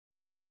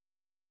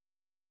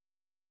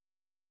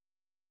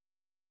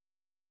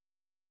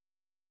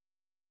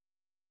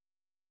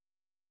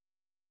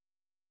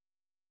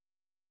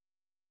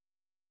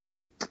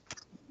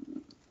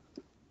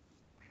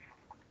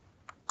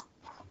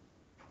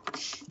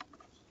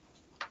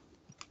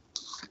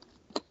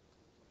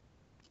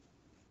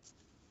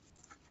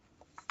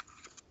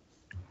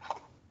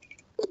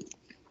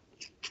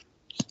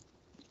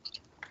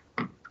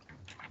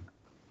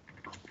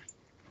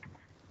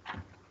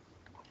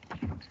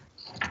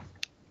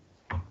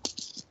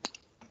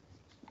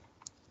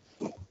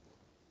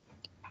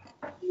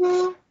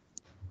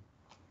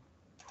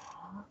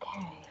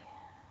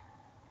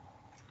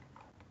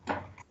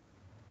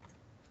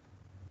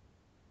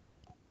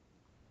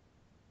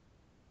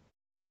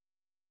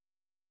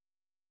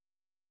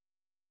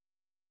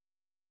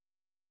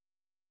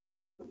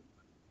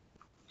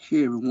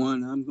Hey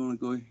everyone, I'm going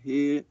to go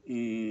ahead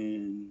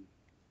and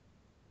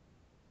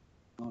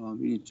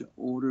meeting to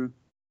order.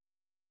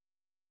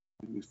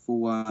 And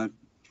before I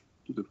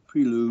do the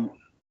prelude,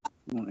 I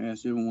want to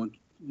ask everyone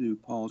to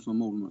pause for a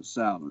moment of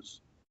silence.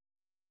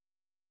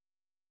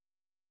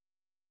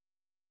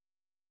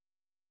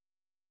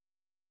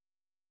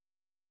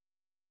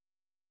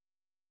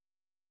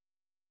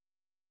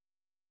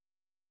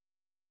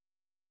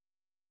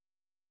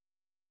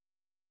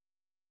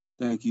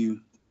 Thank you.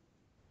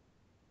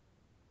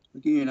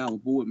 Again, our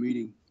board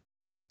meeting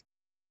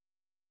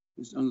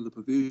is under the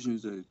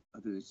provisions of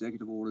the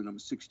Executive Order number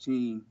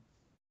 16,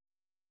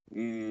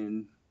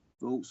 and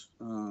votes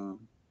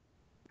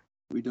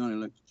be done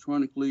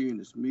electronically, and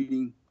this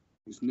meeting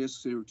is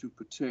necessary to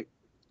protect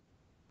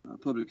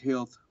public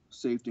health,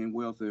 safety, and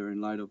welfare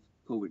in light of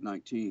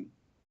COVID-19.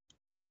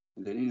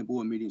 And that any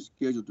board meeting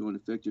scheduled during the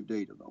effective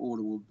date of the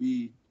order will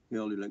be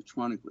held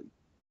electronically.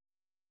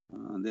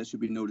 That should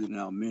be noted in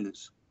our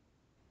minutes.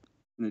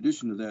 In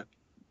addition to that,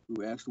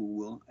 we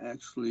will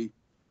actually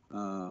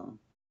have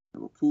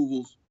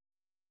approvals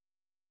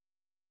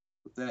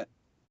with that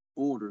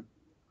order,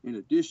 in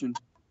addition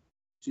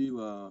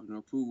to an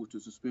approval to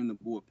suspend the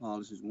board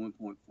policies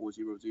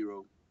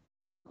 1.400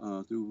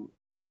 through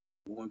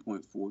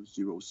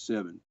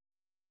 1.407.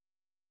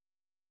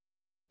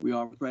 We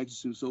are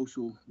practicing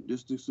social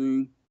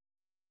distancing,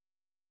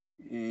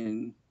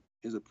 and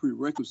as a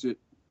prerequisite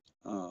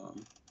of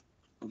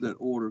that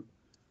order,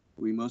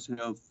 we must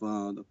have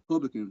the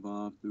public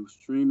involved through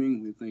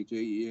streaming. We thank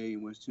JEA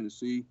in West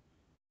Tennessee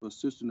for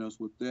assisting us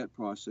with that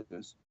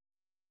process.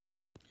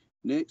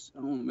 Next,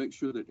 I want to make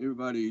sure that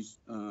everybody's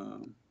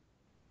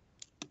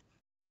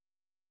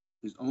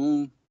is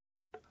on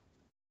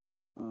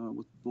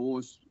with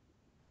voice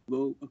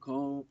vote. A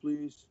call,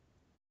 please.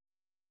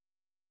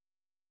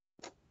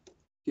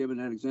 Kevin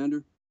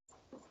Alexander.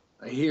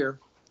 Here.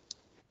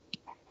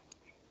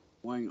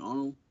 Wayne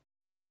Arnold.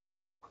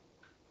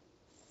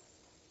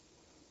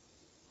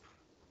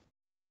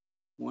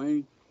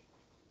 Wayne.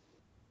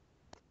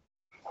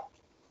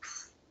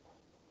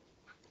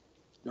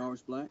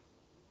 Doris Black.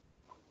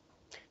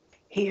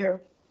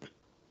 Here.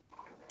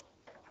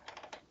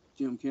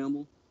 Jim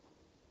Campbell.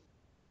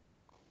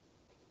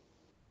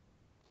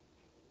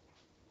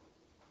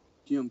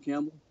 Jim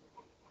Campbell.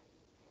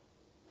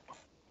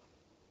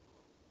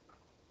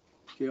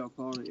 Carol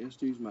Carter,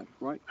 Estes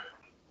McBride.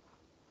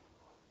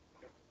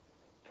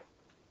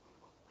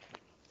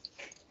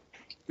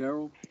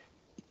 Carol.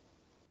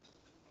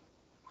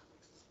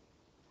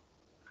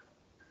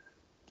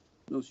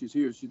 No, she's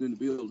here. She's in the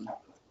building.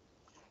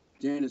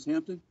 Janice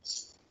Hampton.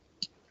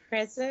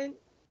 Present.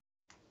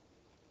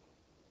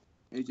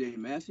 AJ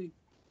Massey.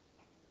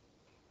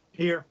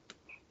 Here.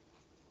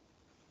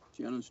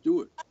 Shannon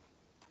Stewart.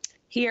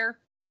 Here.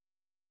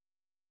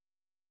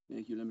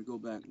 Thank you. Let me go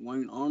back.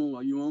 Wayne Arnold,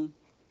 are you on?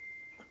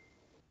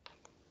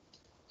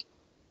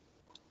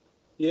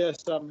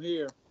 Yes, I'm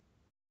here.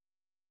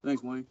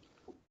 Thanks, Wayne.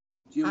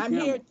 Jim I'm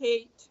Campbell. here,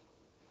 Tate.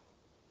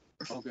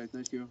 Okay,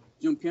 thank you.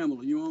 Jim Campbell,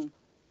 are you on?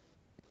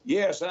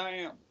 Yes, I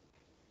am.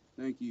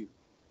 Thank you.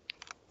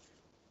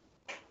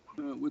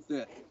 With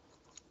that,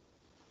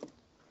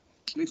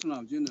 next on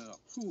our agenda,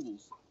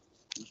 approvals.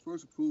 The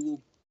first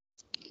approval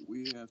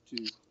we have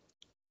to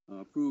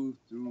approve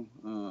through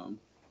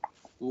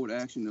board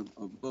action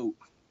of vote.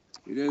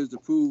 It is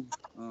approved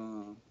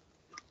of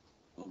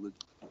the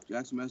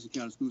Jackson-Madison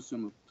County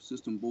School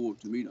System Board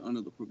to meet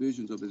under the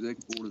provisions of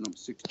Executive Order number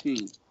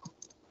 16.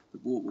 The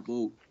board will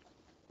vote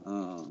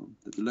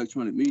that the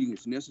electronic meeting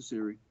is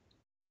necessary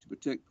to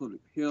protect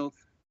public health,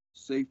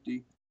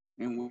 safety,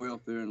 and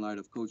welfare in light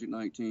of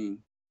COVID-19,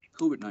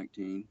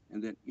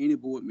 and that any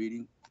board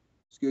meeting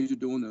scheduled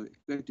during the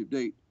effective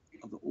date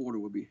of the order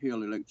will be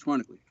held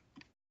electronically.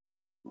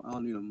 So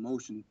I'll need a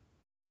motion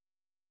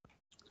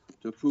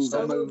to approve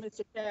So that. moved,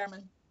 Mr.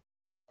 Chairman.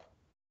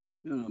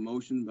 And a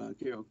motion by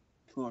Carol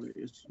Carter,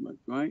 is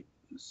right?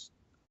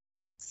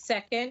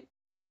 Second.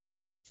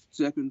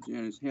 Second,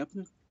 Janice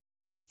Hampton.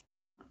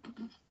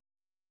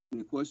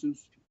 Any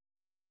questions?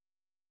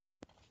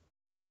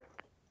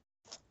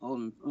 All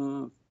in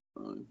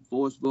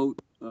voice vote.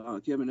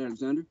 Kevin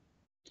Alexander.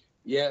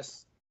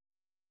 Yes.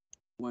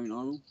 Wayne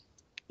Arnold.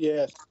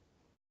 Yes.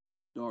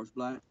 Doris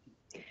Black.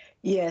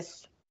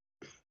 Yes.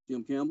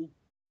 Jim Campbell.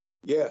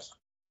 Yes.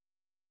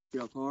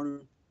 Carol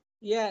Carter.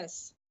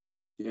 Yes.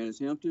 Janice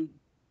Hampton.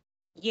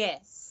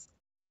 Yes.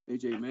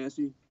 AJ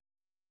Massey.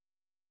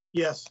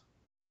 Yes.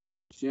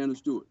 Shannon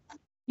Stewart.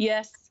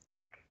 Yes.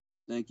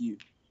 Thank you.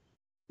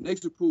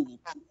 Next approval,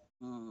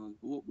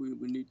 what we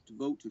need to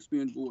vote to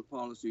expend board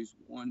policies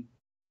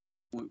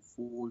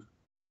 1.400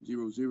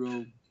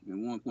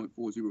 and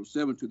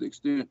 1.407 to the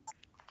extent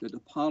that the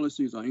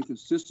policies are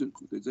inconsistent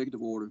with the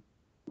executive order,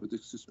 with the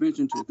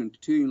suspension to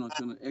continue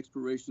until the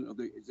expiration of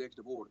the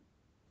executive order.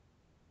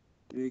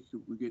 Okay,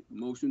 could we get a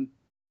motion?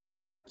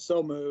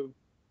 So moved.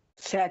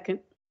 Second.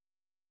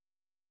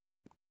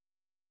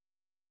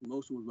 The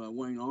motion was by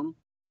Wayne Arnold.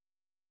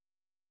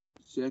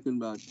 Second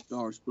by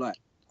Doris Black.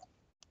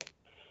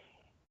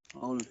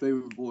 All in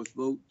favor of voice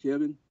vote.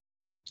 Kevin?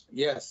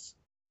 Yes.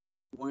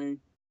 Wayne,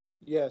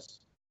 Yes.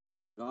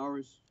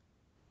 Doris,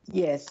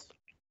 Yes.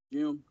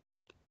 Jim,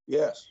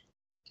 Yes.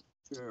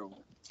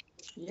 Carol,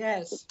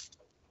 Yes.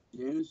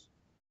 Janice,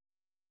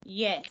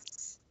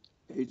 Yes.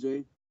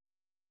 AJ,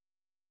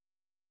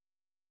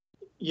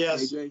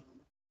 Yes. AJ,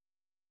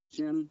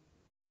 Shannon,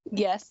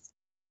 Yes.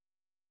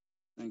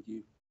 thank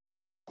you.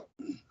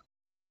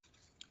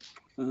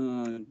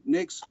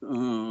 Next,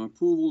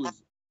 approval of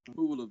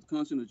the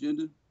consent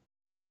agenda.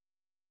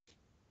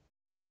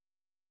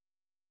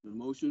 The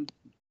motion,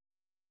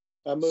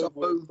 I So move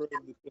we moved.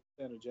 approve the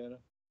consent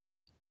agenda.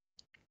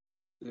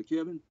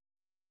 Kevin?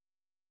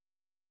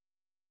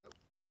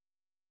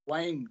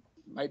 Wayne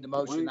made the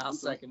motion, Wayne, I'll I'm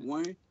sorry, second it.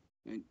 Wayne,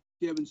 and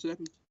Kevin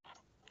second.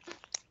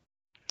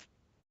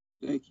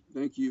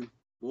 Thank you.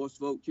 Voice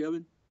vote,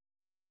 Kevin,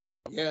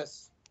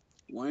 Yes.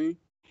 Wayne,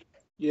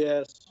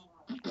 Yes.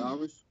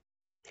 Doris,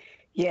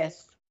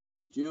 Yes.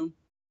 Jim,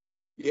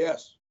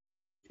 Yes.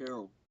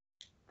 Carol,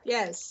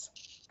 Yes.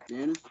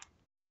 Janice,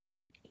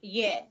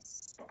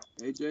 Yes.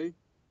 AJ,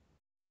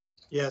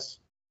 Yes.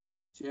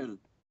 Shannon,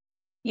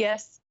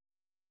 Yes.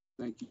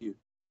 thank you.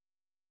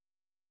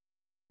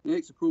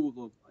 Next,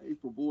 approval of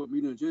April board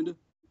meeting agenda.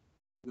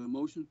 The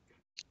motion,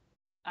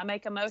 I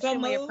make a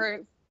motion, we moved.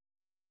 approve.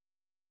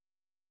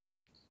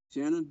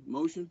 Shannon,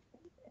 motion,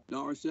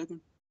 Doris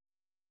second.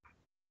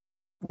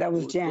 That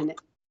was Voice vote. Janet.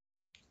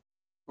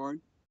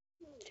 Pardon?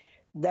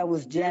 That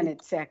was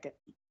Janet second.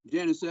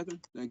 Janice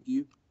second, thank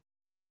you.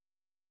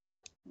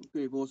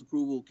 Okay, voice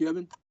approval,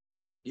 Kevin,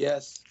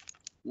 Yes.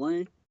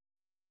 Wayne,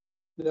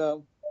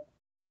 No.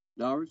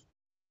 Doris,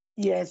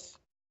 Yes.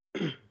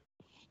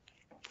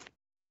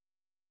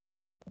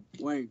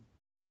 Wayne.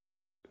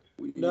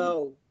 We can-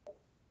 No.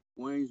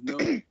 Wayne's no.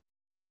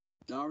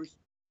 Doris,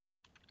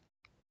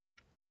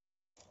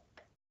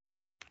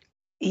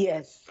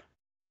 Yes.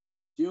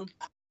 Jim,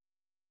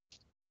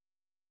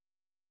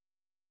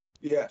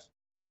 Yes.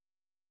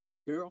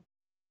 Carol,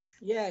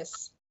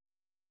 Yes.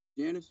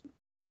 Janice,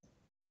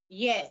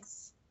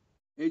 Yes.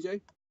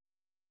 AJ,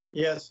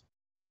 Yes.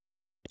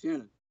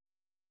 Shannon,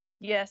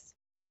 Yes.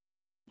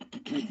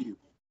 thank you.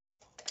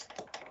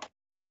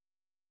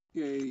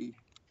 Okay.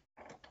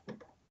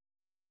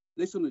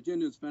 Next on the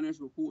agenda is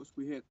financial reports.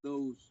 We had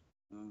those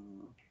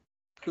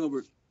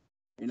covered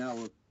in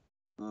our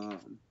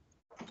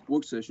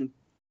work session.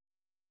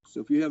 So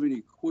if you have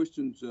any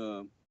questions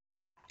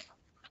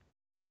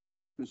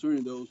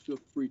concerning those, feel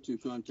free to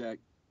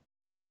contact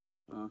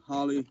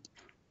Holly,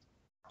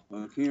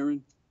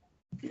 Karen.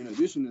 In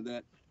addition to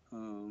that,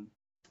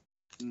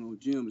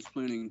 Jim is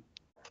planning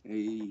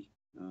a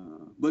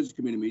budget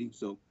committee meeting,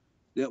 so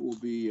that will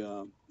be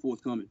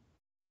forthcoming.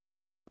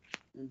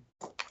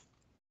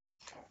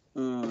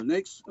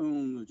 Next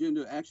on the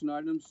agenda, action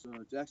items,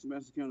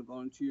 Jackson-Madison County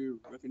Volunteer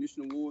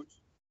Recognition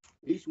Awards.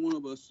 Each one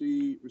of us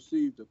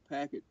received a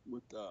packet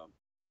with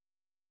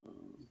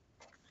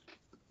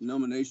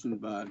nomination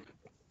by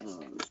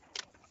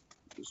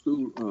the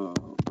school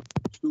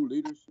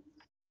leaders.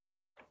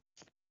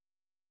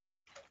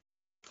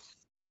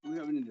 Do we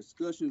have any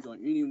discussions on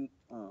any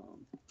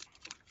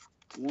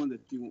one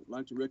that you would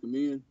like to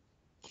recommend?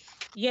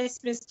 Yes,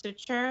 Mr.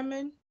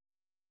 Chairman.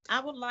 I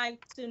would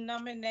like to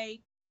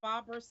nominate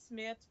Barbara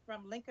Smith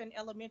from Lincoln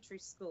Elementary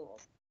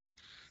School.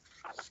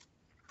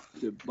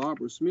 Is it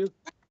Barbara Smith?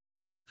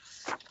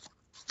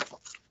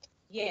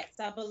 Yes,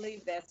 I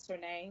believe that's her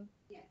name.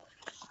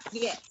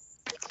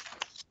 Yes.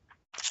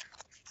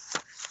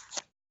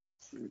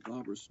 Okay,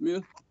 Barbara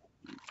Smith.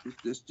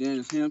 That's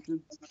Janice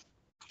Hampton.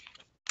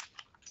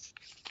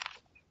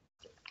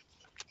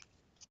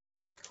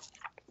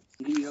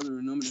 Any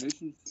other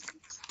nominations?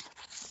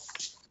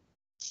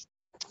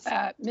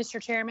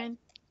 Mr. Chairman,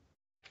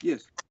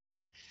 Yes.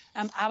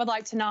 I would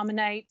like to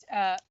nominate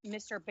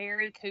Mr.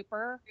 Barry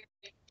Cooper,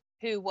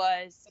 who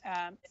was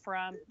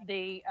from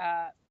the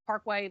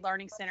Parkway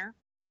Learning Center.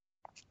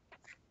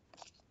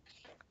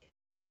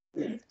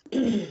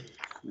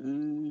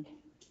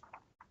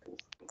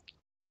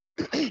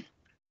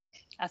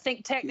 I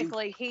think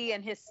technically he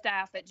and his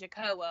staff at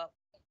Jacoa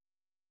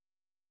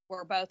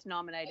were both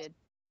nominated.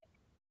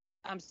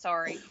 I'm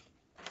sorry.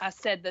 I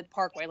said the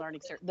Parkway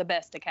Learning Center, the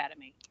Best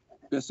Academy.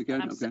 Best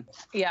Academy, okay.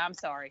 Yeah, I'm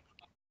sorry.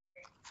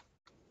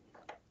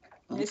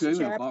 Mr. Okay, now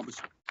Chair. Barbara,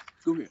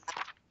 go ahead.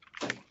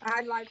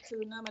 I'd like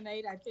to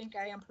nominate, I think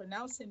I am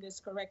pronouncing this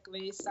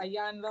correctly,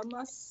 Sayan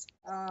Lamas,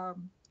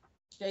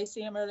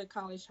 JCM Early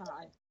College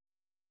High.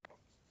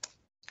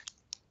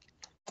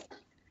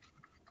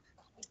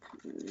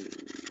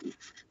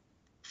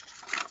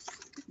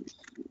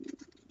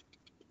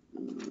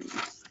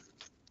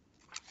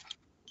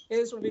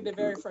 This will be the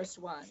very first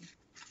one.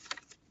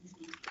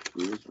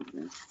 Yes,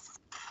 okay.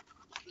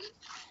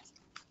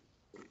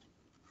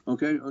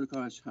 Okay, Early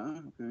College High,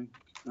 okay.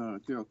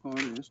 Carol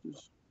Carter,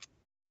 Estes.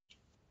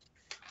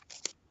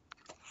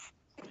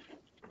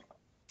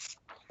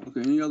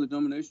 Okay, any other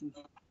nominations?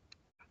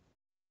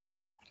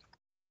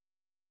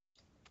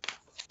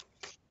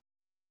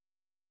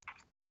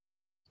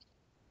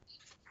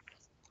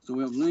 So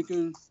we have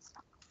Lincoln,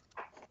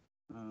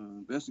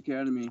 Best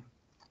Academy,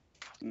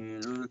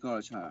 and Early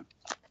College High.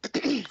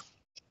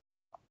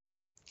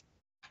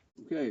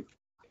 Okay.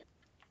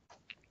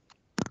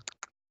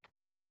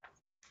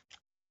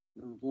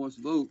 Voice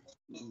vote.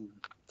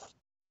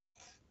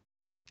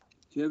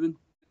 Kevin,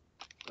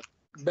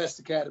 Best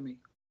Academy.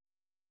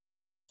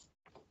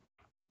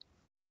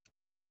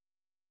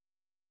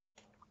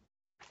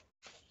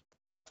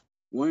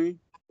 Wayne,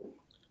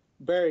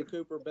 Barry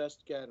Cooper,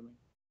 Best Academy.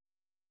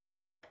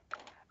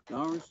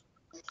 Doris,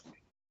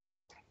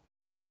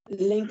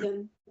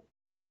 Lincoln.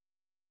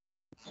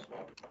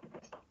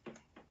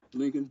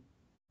 Lincoln,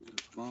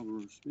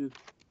 Barbara Smith,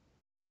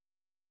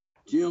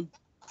 Jim,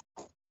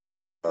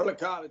 Early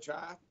College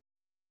High.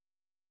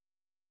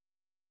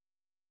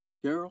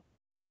 Carol,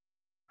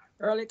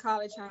 Early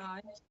College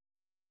High.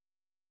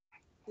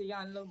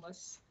 Dion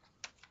Loomis.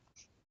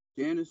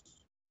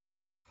 Janice,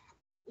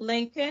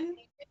 Lincoln.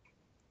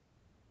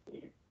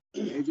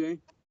 AJ,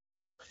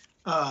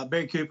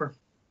 Barry Cooper.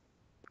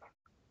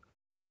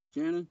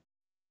 Shannon,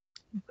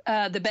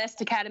 The Best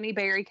Academy,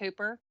 Barry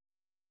Cooper.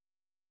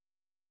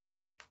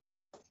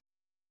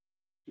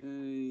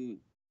 okay.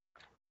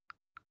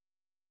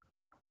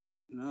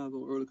 Now I'll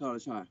go Early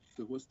College High.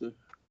 So what's the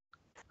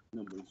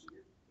numbers?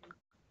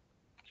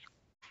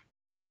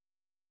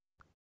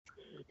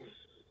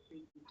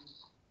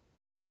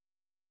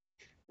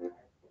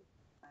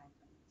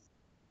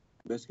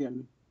 Best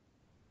Academy.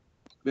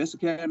 Best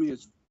Academy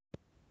is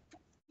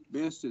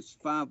best is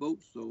 5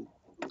 votes, so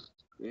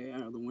they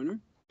are the winner.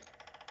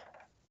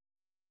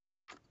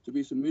 To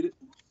be submitted.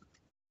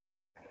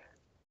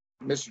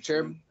 Mr.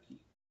 Chairman,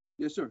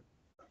 Yes, sir.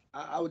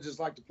 I would just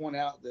like to point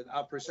out that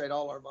I appreciate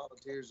all our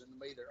volunteers, and to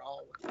me, they're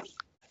all winners.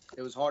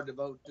 It was hard to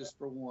vote just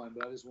for one,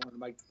 but I just wanted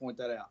to point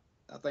that out.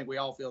 I think we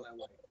all feel that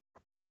way.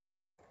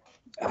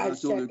 I I totally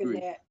second agree.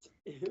 that.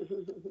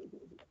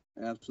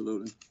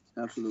 Absolutely,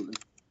 absolutely.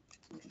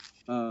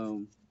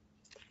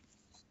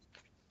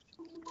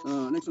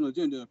 Next on the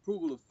agenda,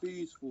 approval of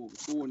fees for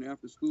before and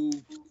after school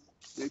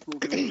day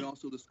program. We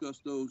also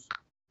discussed those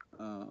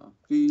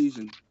fees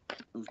and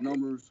those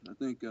numbers. I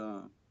think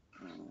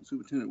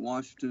Superintendent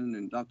Washington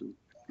and Dr.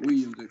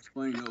 Williams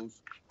explained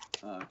those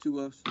to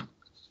us.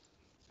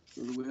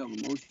 So do we have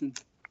a motion?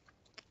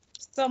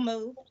 So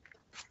moved.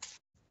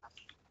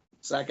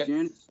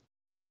 Second.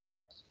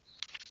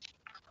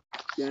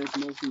 Janice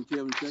motion,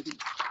 Kevin second.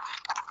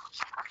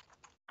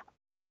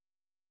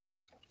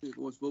 Okay,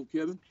 voice vote,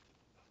 Kevin,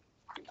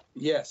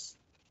 Yes.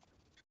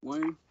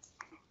 Wayne,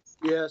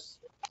 Yes.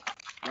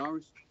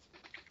 Doris,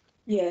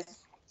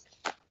 Yes.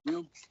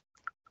 Jim,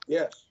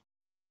 Yes.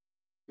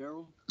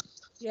 Carol,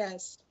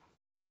 Yes.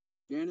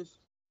 Janice,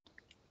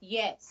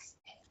 Yes.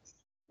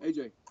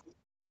 AJ,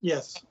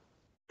 Yes.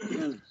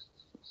 Shannon,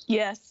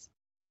 Yes.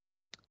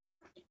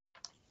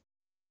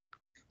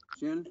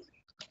 Shannon,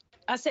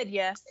 I said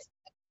yes.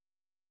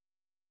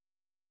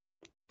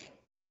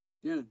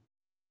 Shannon.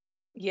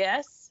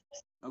 Yes.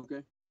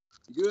 Okay.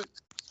 You good?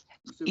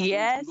 You said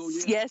Yes. you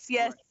vote Yes.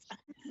 Yes. All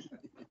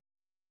right.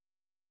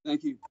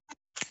 Thank you.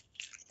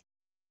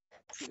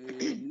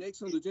 Okay,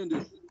 next on the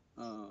agenda,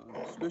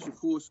 special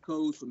course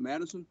codes for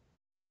Madison.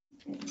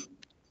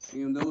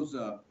 And those,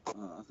 I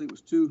think it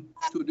was two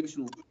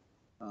additional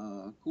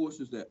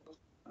courses that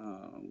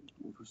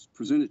were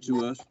presented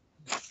to us.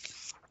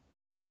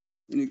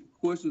 Any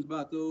questions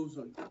about those?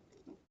 Are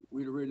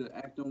we ready to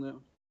act on that?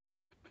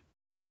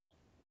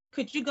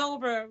 Could you go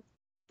over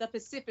the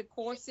specific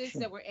courses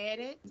that were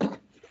added?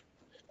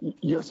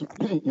 Yes,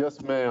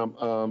 yes,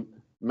 ma'am.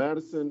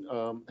 Madison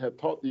had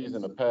taught these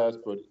in the past,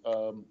 but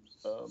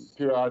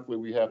periodically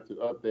we have to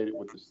update it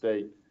with the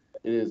state.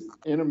 It is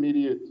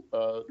intermediate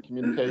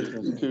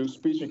communications 2,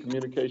 speech and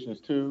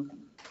communications 2,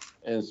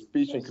 and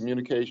speech and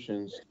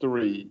communications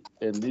 3.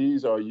 And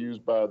these are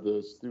used by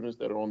the students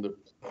that are on the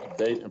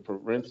debate and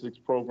forensics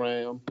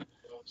program.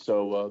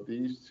 So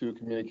these 2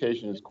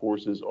 communications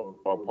courses are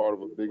part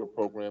of a bigger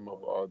program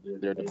of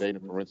their debate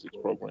and forensics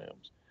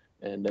programs.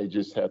 And they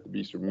just have to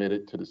be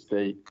submitted to the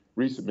state,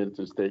 resubmitted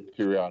to the state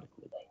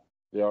periodically.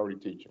 They already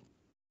teach them.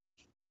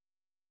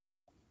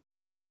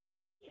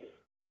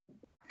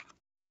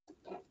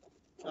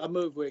 I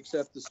move we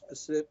accept the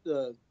specific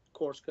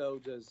course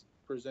codes as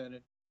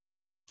presented.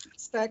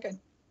 Second.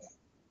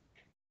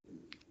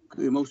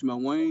 Okay, motion by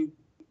Wayne.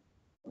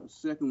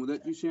 Second, was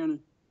that you, Shannon?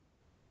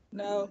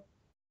 No.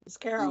 It's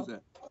Who Carol. was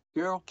that?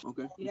 Carol?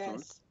 Okay. I'm sorry.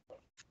 Yes.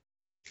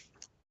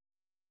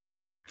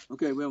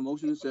 Okay, we have a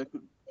motion and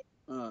second.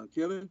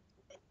 Kevin,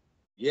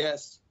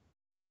 Yes.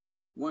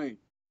 Wayne,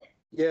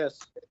 Yes.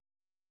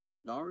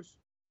 Doris,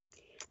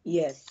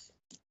 Yes.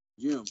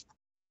 Jim,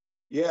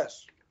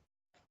 Yes.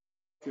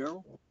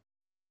 Carol,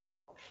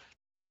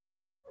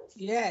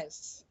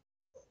 Yes.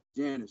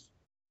 Janice,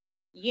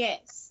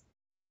 Yes.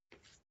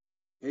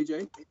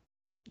 AJ,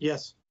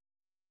 Yes.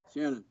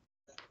 Shannon.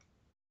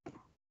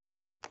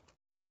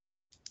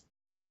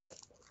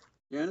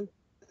 Shannon?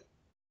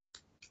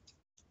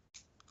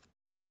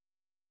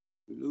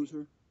 We lose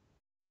her?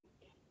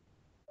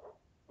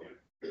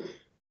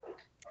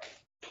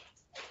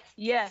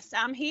 Yes.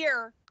 I'm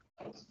here.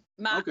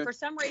 Okay. For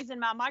some reason,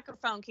 my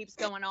microphone keeps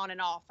going on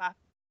and off.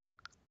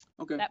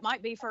 Okay, That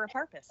might be for a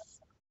purpose.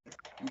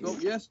 you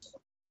vote yes?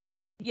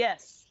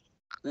 Yes.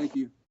 Thank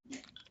you.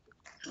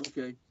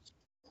 Okay.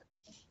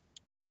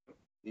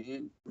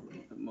 And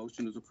the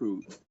motion is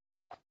approved.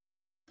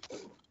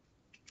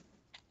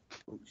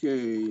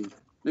 Okay,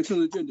 next on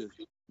the agenda,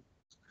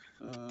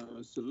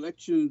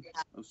 selection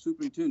of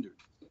superintendent.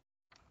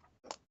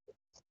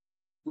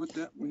 With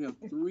that, we have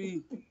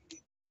 3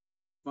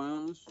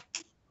 finalists.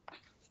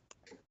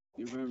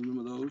 If I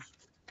remember those.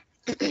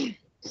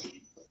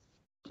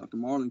 Dr.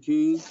 Marlon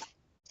King,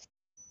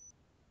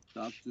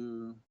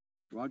 Dr.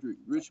 Roderick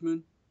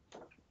Richmond,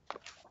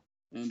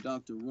 and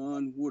Dr.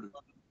 Ron Woodard.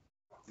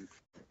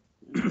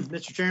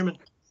 Mr. Chairman,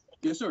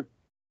 Yes, sir.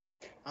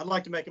 I'd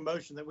like to make a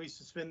motion that we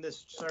suspend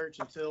this search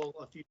until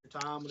a future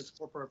time when it's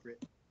more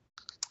appropriate.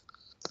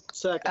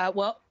 Second.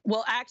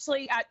 Well,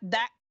 actually, I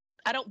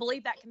don't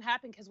believe that can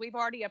happen because we've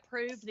already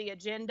approved the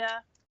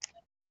agenda.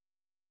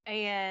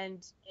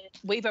 And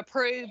we've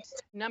approved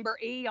number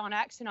E on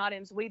action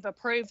items. We've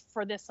approved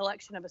for this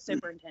selection of a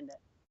superintendent.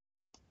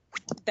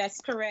 That's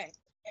correct.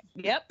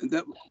 Yep. And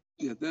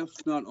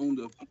that's not on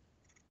the,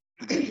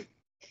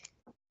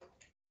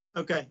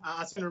 Okay,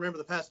 I seem to remember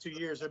the past 2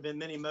 years, there have been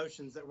many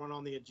motions that weren't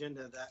on the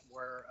agenda that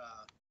were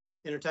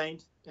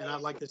entertained, and I'd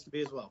like this to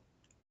be as well.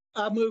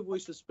 I move we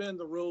suspend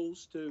the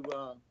rules to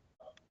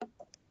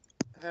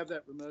have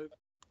that removed.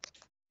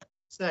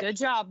 Second. Good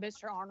job,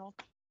 Mr. Arnold.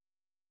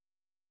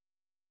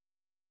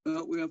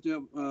 we have to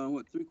have,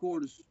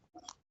 3/4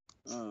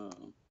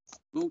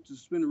 vote to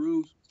suspend the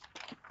rules.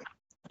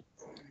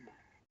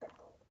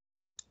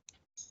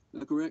 Is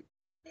that correct?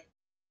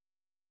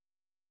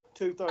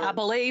 2/3. I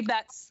believe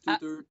that's,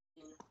 2/3?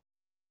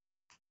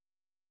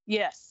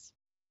 yes.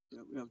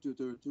 Yeah, we have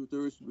 2/3.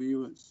 2/3 would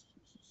be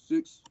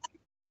 6.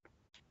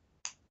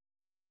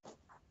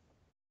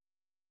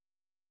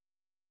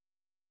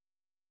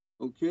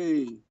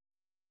 Okay.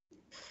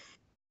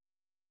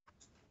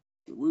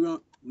 We're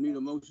gonna need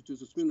a motion to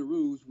suspend the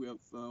rules. We have,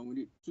 we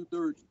need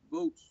 2/3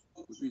 votes,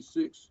 would be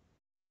 6.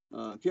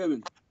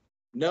 Kevin,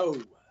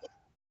 No.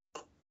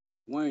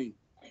 Wayne,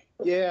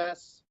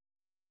 Yes.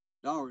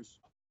 Doris,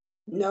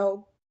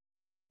 No.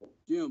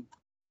 Jim,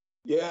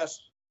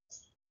 Yes.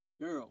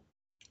 Carol,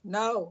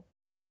 No.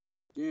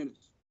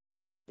 Janice,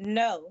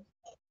 No.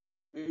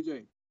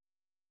 AJ,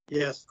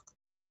 Yes.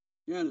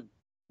 Shannon.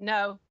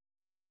 No.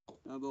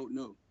 I vote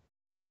no.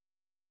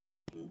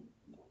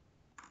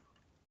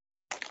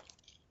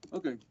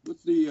 Okay,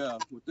 with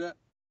that,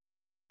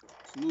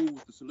 let's move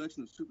with the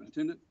selection of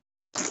superintendent.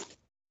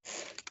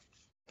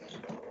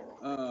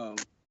 Of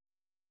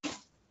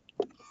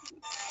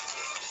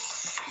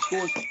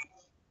course,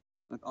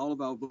 like all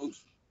of our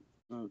votes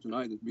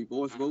tonight, it'll be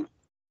voice vote.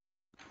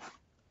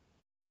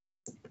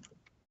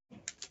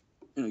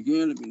 And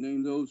again, let me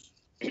name those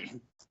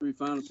 3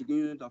 finalists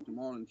again: Dr.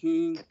 Marlon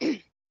King,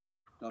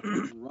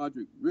 Dr.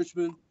 Roderick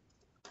Richmond,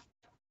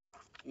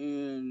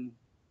 and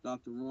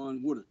Dr.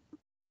 Ron Woodard.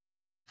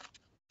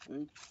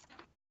 Okay.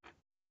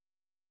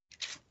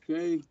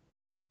 Okay.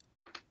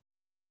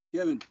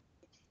 Kevin,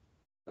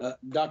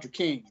 Dr.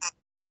 King.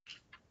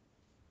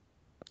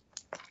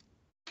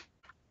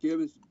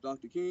 Kevin's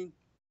Dr. King.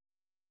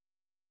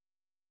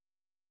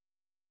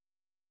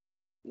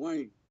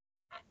 Wayne,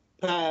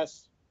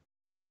 Pass.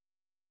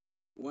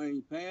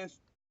 Wayne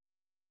passed.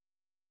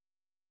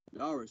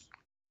 Doris,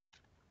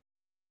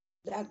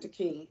 Dr.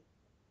 King.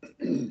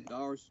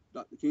 Doris,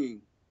 Dr.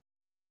 King.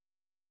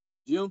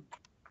 Jim,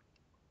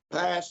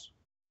 Pass.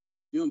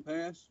 Jim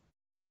passed.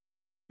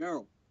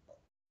 Carol,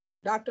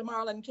 Dr.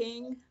 Marlon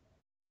King.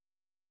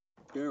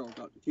 Carol,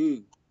 Dr.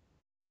 King.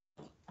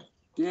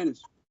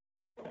 Janice,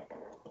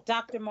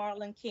 Dr.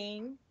 Marlon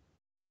King.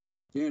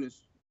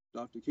 Janice,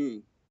 Dr.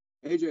 King.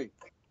 AJ,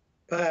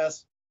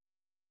 Pass.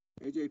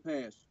 AJ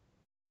passed.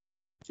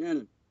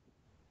 Shannon,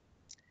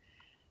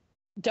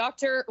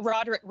 Dr.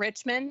 Roderick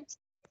Richmond.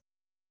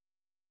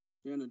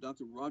 Shannon,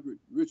 Dr. Roderick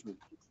Richmond.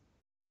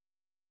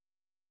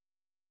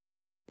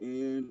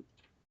 And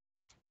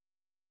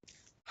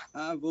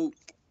I vote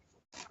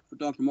for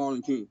Dr.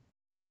 Marlon King.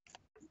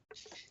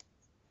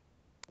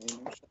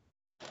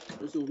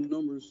 What's those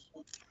numbers,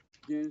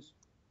 Janice?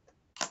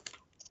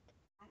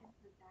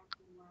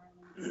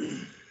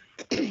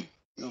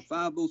 Now,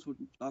 5 votes for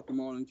Dr.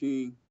 Marlon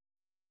King.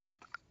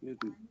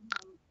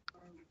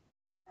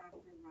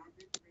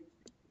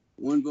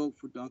 1 vote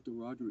for Dr.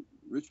 Roderick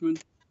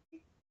Richmond.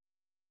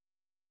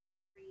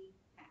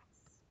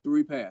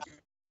 3 pass.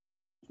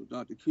 So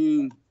Dr.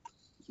 King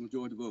is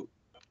majority vote.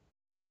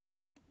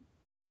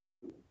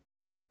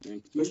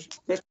 Thank you.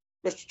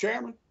 Mr.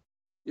 Chairman,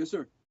 Yes,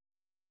 sir.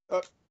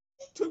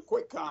 2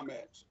 quick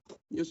comments.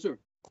 Yes, sir.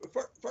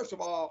 First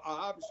of all, I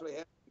obviously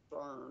have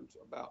concerns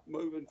about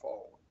moving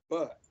forward,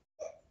 but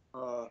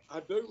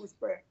I do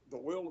respect the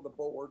will of the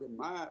board, and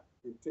my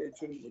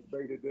intention would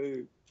be to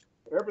do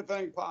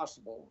everything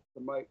possible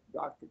to make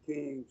Dr.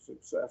 King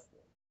successful.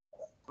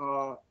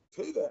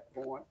 To that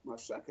point, my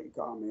second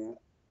comment,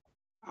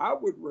 I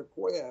would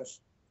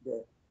request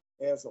that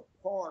as a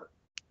part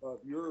of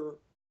your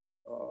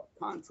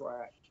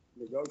contract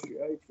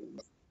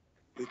negotiations,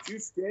 that you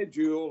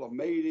schedule a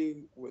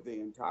meeting with the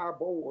entire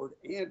board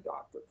and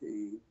Dr.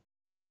 King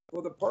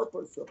for the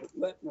purpose of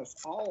letting us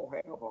all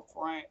have a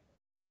frank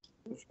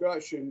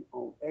discussion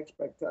on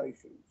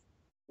expectations,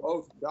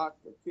 both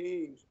Dr.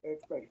 King's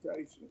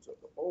expectations of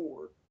the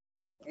board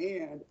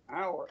and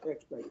our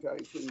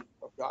expectations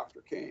of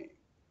Dr. King.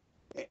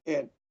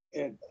 And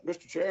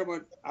Mr.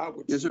 Chairman, I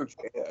would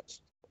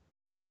suggest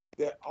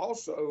that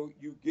also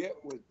you get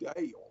with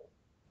Dale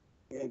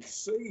and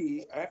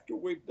see, after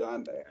we've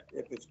done that,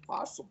 if it's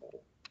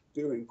possible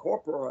to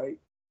incorporate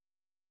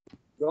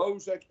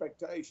those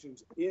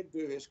expectations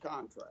into his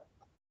contract.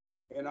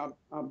 And I'm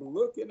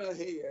looking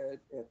ahead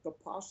at the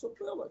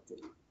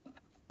possibility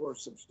for a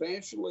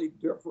substantially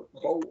different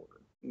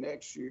board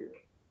next year.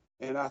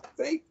 And I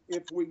think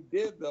if we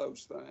did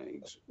those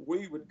things,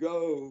 we would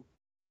go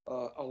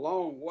a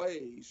long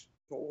ways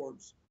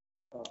towards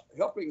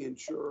helping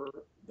ensure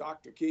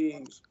Dr.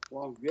 King's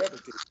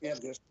longevity in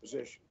this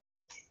position.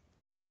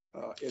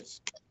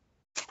 It's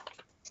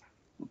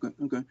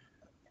okay.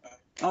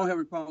 I don't have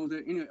any problem with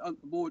that. Any other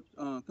board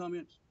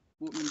comments?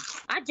 Board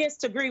members? I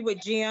just agree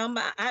with Jim.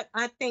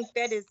 I think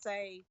that is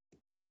a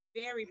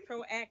very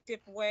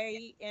proactive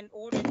way in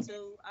order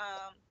to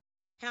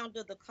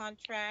handle the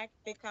contract,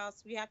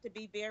 because we have to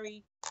be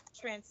very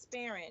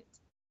transparent,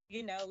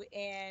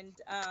 and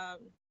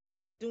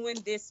doing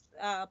this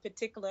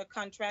particular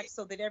contract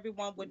so that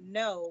everyone would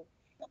know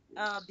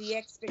the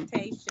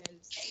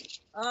expectations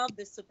of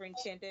the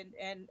superintendent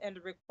and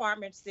the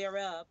requirements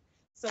thereof.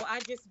 So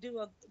I just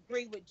do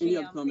agree with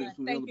Jim.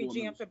 Thank you,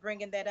 Jim, for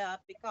bringing that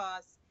up,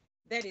 because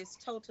that is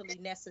totally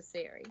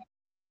necessary.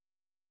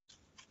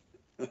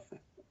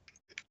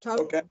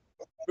 okay.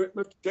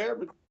 Mr.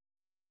 Chairman,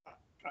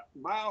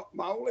 my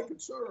only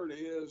concern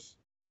is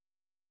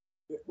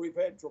that we've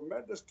had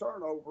tremendous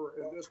turnover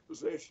in this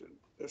position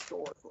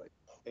historically.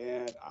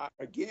 And I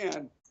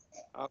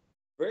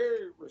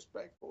very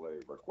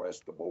respectfully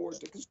request the board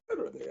to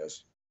consider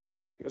this,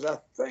 because I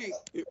think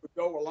it would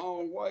go a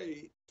long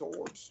way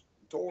towards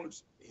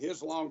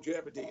his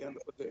longevity in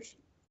the position.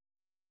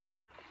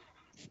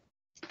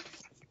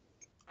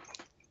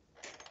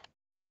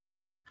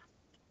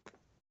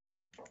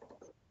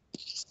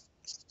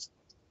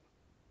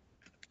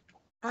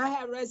 I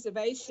have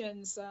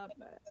reservations.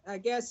 I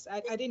guess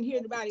I didn't hear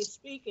anybody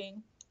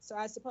speaking, so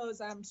I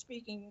suppose I'm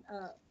speaking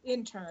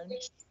in turn.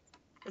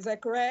 Is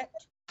that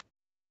correct?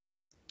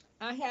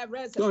 I have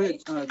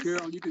reservations. Go ahead,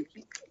 Carol. You can.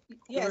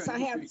 Yes,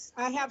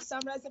 I have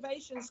some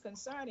reservations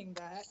concerning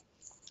that.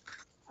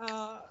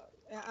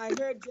 I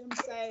heard Jim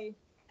say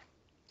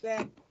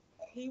that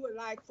he would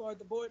like for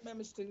the board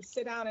members to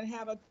sit down and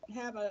have a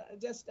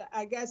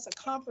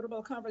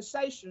comfortable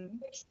conversation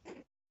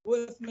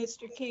with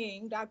Mr.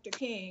 King, Dr.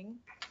 King,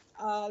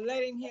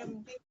 letting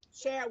him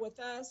share with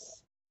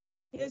us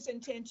his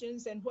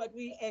intentions and what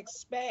we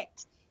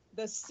expect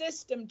the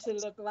system to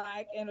look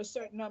like in a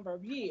certain number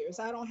of years.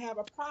 I don't have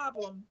a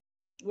problem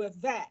with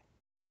that,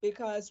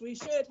 because we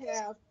should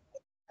have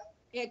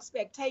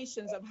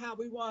expectations of how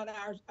we want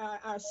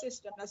our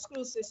system, our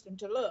school system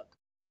to look.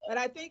 But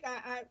I think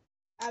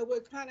I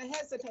would kind of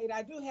hesitate.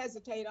 I do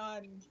hesitate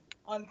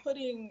on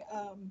putting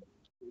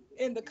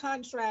in the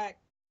contract.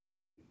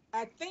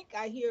 I think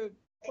I hear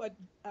what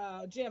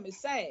Jim is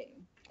saying.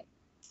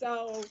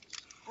 So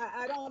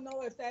I don't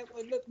know if that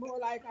would look more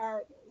like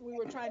we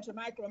were trying to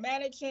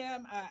micromanage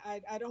him.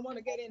 I don't want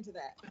to get into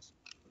that.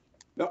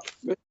 No,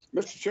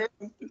 Mr.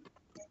 Chairman.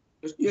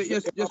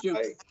 Yes, Jim.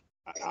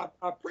 I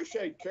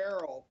appreciate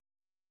Carol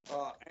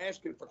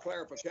asking for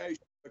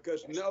clarification,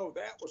 because no,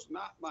 that was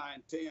not my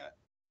intent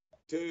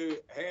to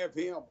have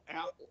him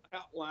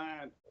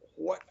outline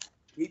what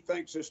he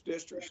thinks this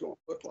district's going to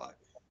look like.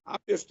 I'm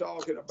just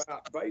talking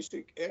about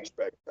basic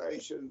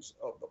expectations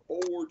of the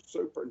board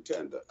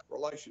superintendent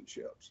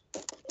relationships.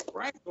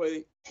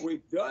 Frankly,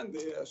 we've done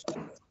this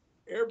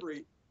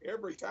every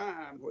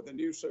time with a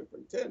new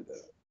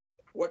superintendent.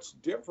 What's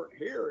different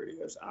here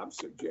is I'm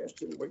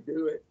suggesting we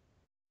do it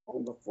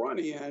on the front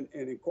end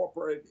and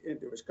incorporate it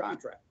into his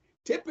contract.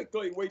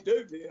 Typically, we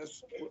do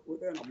this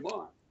within a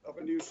month of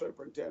a new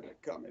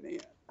superintendent coming in.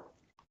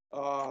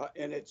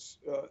 And it's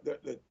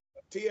the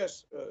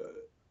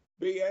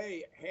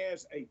TSBA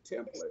has a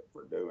template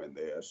for doing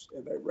this,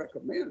 and they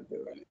recommend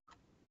doing it.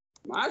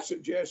 My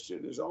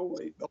suggestion is the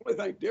only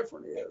thing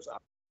different is I'm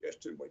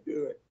suggesting we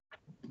do it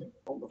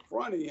on the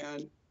front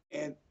end,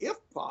 and if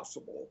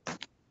possible,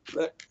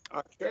 let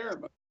our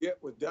chairman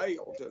get with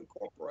Dale to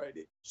incorporate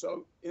it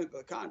into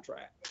the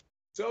contract,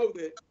 so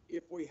that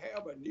if we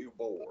have a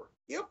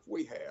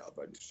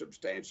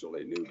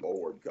substantially new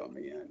board come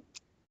in,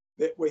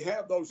 that we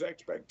have those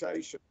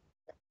expectations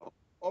on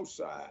both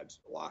sides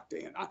locked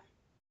in.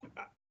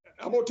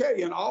 I'm going to tell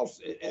you in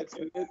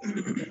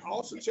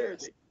all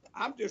sincerity,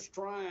 I'm just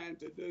trying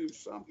to do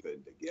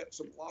something to get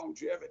some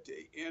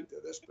longevity into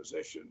this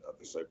position of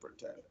the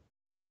superintendent.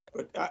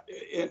 But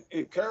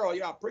and Carol,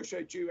 I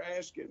appreciate you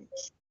asking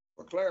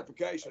for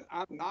clarification.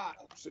 I'm not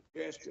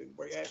suggesting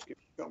we ask him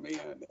to come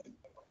in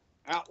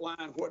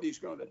outline what he's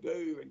going to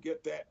do and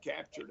get that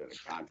captured in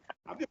a contract.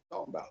 I'm just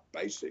talking about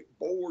basic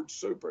board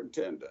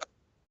superintendent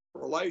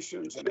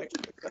relations and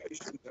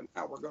expectations and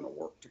how we're going to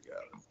work together.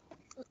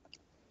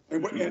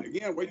 And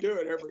again, we do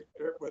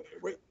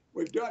it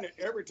we've done it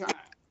every time.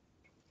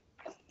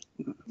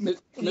 Mr.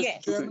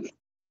 Yes. Chairman,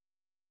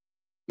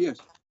 Yes.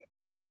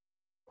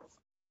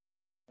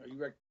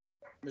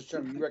 Mr.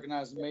 Chairman, you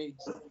recognize me?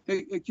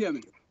 Hey,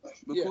 Kevin,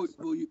 before,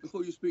 Yes.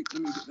 before you speak,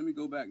 let me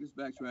go back, let's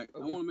backtrack. I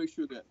want to make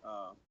sure that,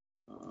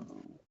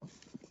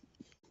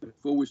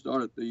 before we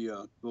start the,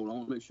 vote, I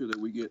want to make sure that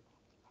we get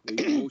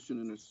a motion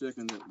in a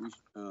second that we,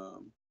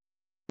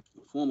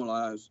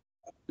 formalize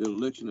the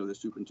election of the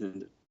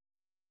superintendent.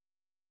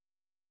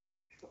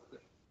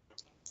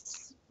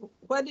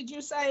 What did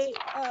you say,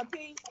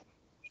 Pete?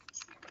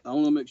 I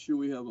want to make sure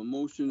we have a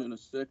motion in a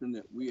second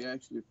that we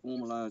actually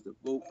formalize the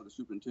vote for the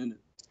superintendent.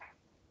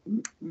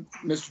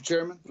 Mr.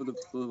 Chairman, For the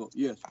vote,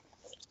 yes.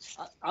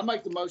 I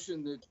make the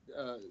motion that,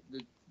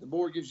 the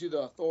board gives you the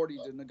authority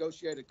to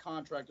negotiate a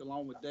contract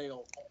along with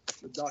Dale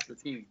with Dr.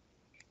 King.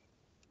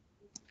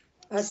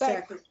 I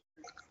second.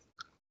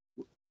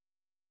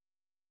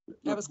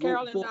 That was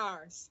Carolyn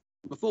Dars.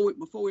 Before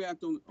we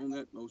act on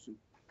that motion,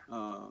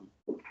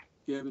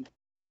 Kevin,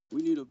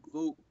 we need a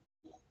vote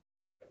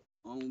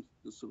on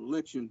the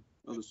selection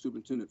of the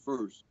superintendent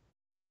first.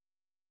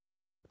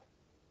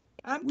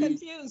 I'm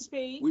confused,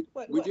 Pete.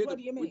 What do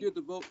you mean? We did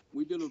the vote.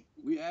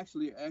 We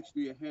actually had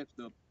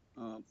the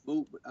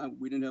vote, but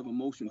we didn't have a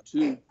motion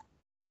to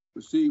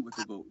proceed with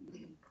the vote.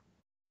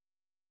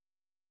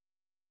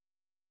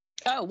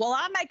 Oh, well,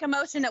 I make a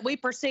motion that we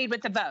proceed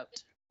with the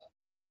vote.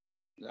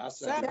 I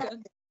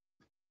second.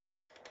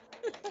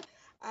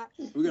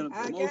 We got a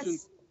I motion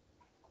guess.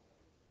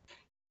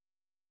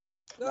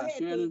 Go by ahead,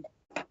 Shannon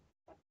Pete.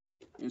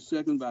 and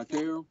second by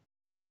Carol,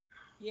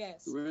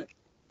 Yes, correct?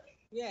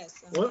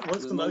 yes.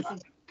 What's the motion?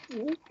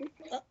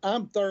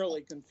 I'm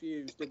thoroughly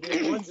confused.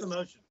 What's the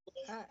motion?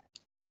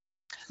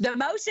 The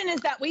motion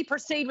is that we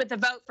proceed with the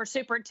vote for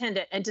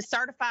superintendent and to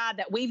certify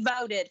that we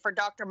voted for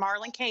Dr.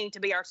 Marlon King to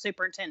be our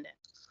superintendent.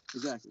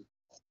 Exactly.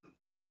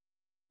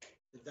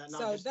 Did that not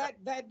So just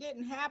that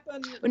didn't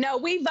happen. No,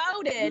 we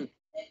voted.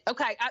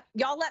 Okay,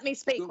 y'all let me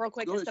speak real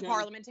quick go as ahead, the Shannon.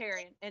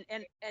 parliamentarian.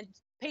 And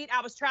Pete,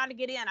 I was trying to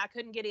get in. I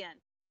couldn't get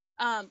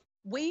in.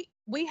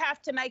 We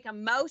have to make a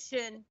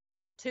motion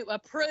to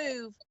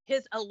approve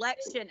his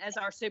election as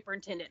our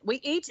superintendent. We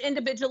each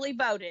individually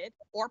voted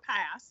or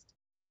passed,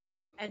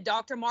 and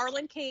Dr.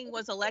 Marlon King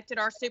was elected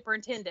our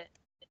superintendent.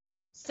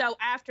 So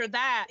after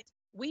that,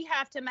 we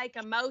have to make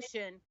a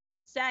motion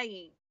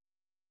saying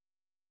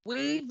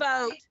we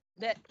vote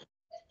that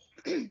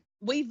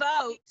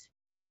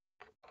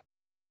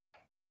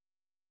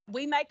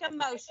we make a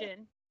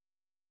motion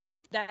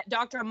that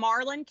Dr.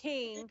 Marlon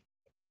King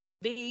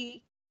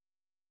be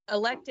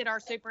elected our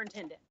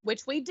superintendent,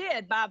 which we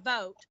did by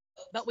vote,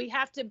 but we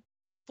have to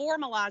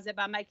formalize it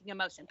by making a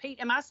motion. Pete,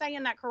 am I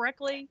saying that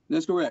correctly?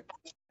 That's correct.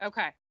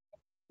 Okay.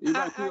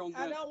 Everybody clear on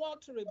I that? don't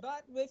want to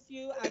rebut with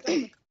you. I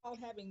don't recall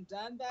having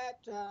done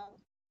that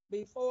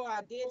before.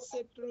 I did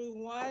sit through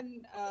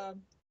one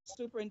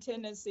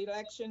superintendent's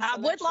election. I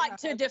would like to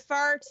selection.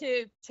 defer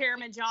to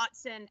Chairman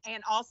Johnson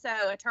and also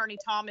Attorney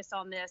Thomas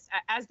on this.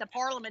 As the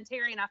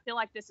parliamentarian, I feel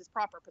like this is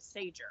proper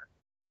procedure.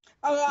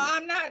 Oh, well,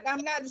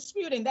 I'm not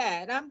disputing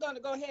that. I'm going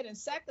to go ahead and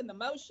second the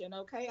motion.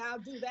 Okay, I'll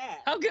do that.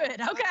 Oh, good.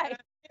 Okay.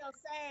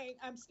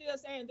 I'm still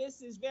saying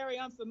this is very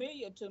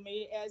unfamiliar to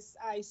me, as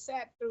I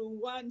sat through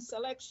one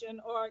selection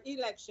or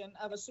election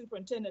of a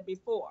superintendent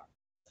before.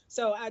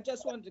 So I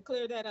just wanted to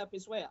clear that up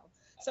as well.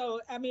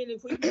 So, I mean,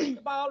 if we keep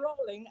the ball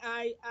rolling,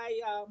 I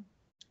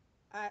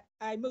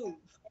move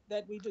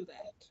that we do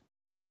that.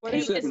 What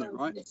Pete, Second, else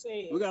right? you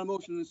said. We got a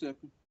motion in a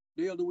second.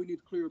 Dale, do we need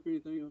to clear up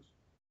anything else?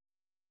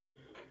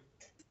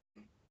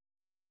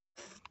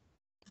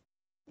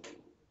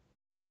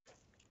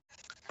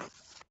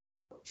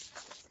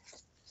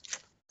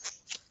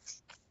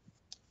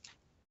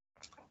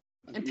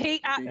 And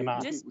Pete,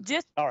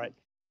 just All right.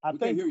 I We can't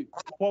think hear you.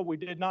 what we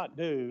did not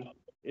do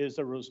is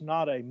there was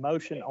not a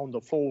motion on the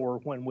floor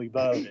when we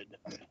voted.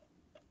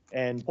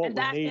 And what And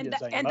we that- need and is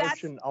that- a and that's-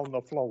 motion on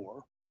the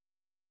floor.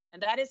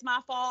 and that is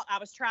my fault. I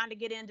was trying to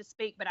get in to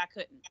speak, but I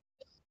couldn't.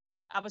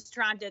 I was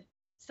trying to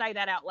say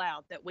that out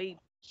loud, that we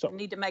So,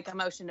 need to make a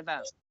motion to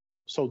vote.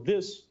 so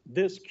this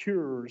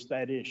cures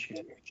that issue.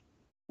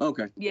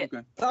 Okay. Yeah.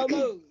 Okay. So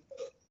move.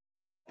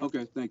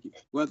 Okay. Thank you.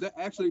 Well, that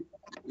actually,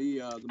 the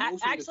motion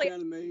that actually-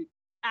 Shannon made,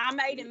 I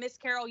made and Miss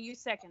Carol, you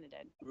seconded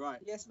it.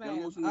 right. Yes, Got a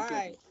ma'am. motion All in a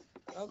second.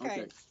 right.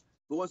 Okay.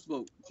 Voice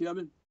vote.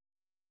 Kevin,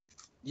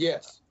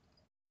 Yes.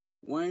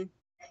 Wayne,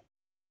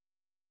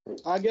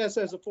 I guess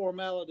as a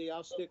formality,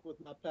 I'll stick with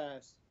my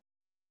pass.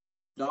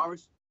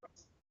 Doris,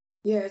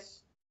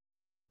 Yes.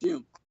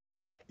 Jim,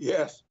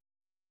 Yes.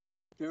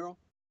 Carol,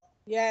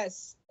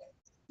 Yes.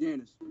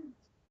 Janice,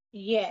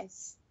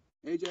 Yes.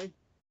 AJ,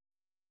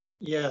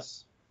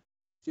 Yes.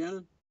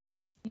 Shannon.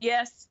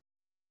 Yes.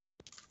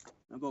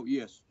 I vote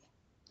yes.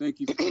 Thank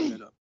you for clearing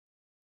that up.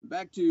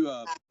 Back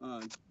to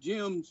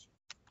Jim's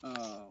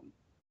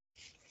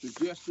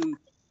suggestion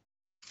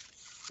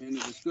in the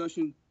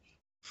discussion,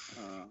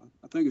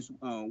 I think it's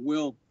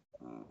well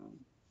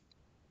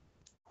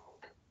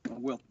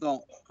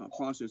thought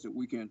process that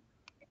we can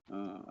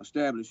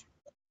establish.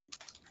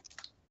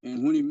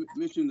 And when he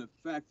mentioned the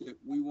fact that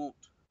we want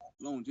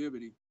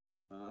longevity,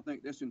 I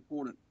think that's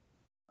important,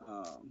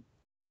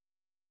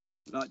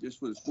 not just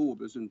for this board,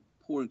 but it's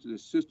important to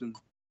this system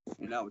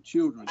and our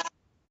children,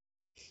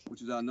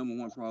 which is our number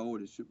one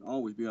priority, should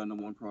always be our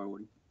number one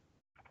priority.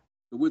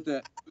 So with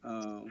that,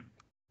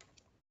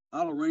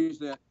 I'll arrange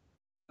that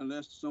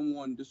unless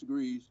someone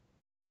disagrees.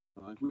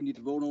 If we need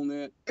to vote on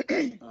that,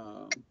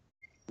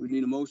 we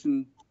need a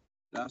motion.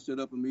 I set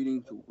up a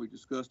meeting, so we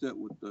discuss that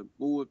with the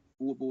board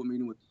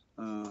meeting with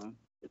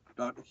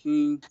Dr.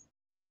 King,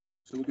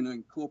 so we can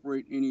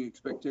incorporate any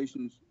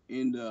expectations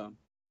in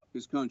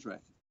his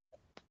contract.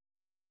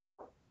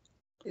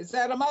 Is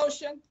that a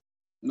motion?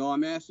 No,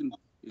 I'm asking,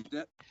 is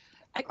that?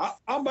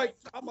 I'll make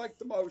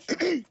the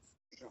motion.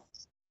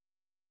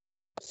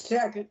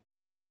 Second.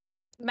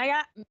 May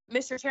I,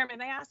 Mr. Chairman,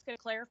 may I ask a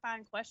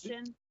clarifying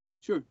question?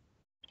 Sure.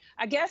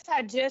 I guess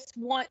I just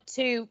want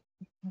to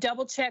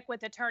double check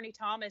with Attorney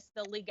Thomas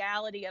the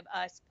legality of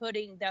us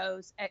putting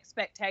those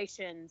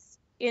expectations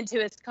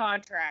into his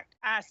contract.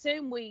 I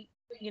assume we,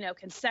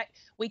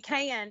 we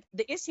can.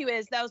 The issue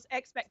is those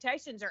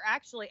expectations are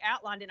actually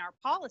outlined in our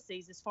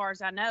policies, as far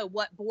as I know,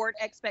 what board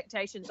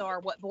expectations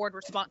are, what board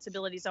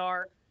responsibilities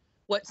are,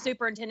 what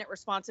superintendent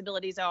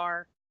responsibilities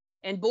are,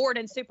 and board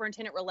and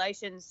superintendent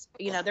relations.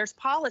 There's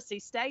policy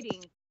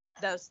stating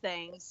those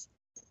things.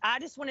 I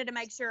just wanted to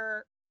make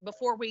sure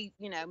before we,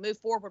 move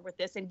forward with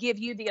this and give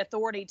you the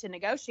authority to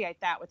negotiate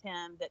that with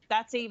him, that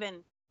that's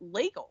even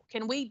legal.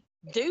 Can we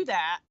do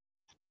that?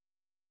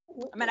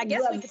 I mean, I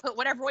guess we could put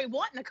whatever we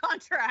want in the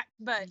contract,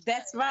 but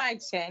That's right,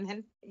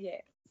 Shannon.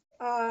 Yeah.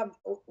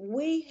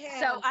 We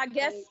have. so I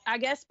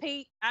guess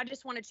Pete, I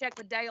just want to check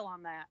with Dale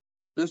on that.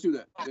 Let's do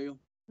that, Dale.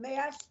 May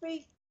I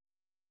speak?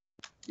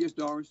 Yes,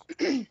 Doris.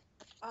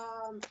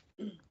 I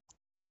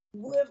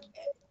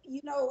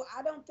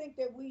don't think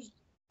that we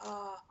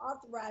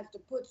authorized to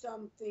put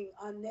something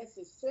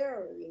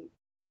unnecessarily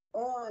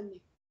on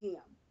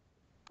him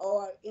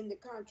or in the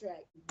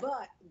contract,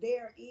 but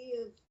there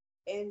is,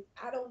 and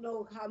I don't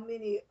know how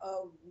many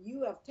of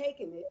you have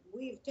taken it.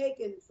 We've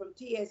taken from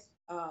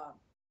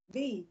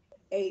TSB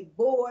a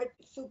board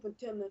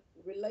superintendent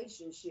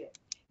relationship.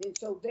 And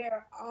so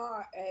there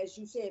are, as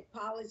you said,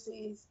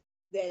 policies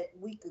that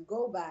we could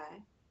go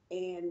by.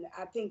 And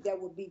I think that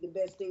would be the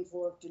best thing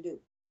for us to do.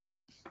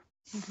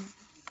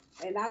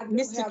 Mm-hmm. And I do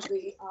have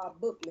the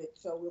booklet,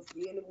 so if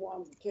anyone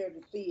would care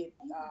to see it,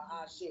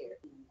 I'll share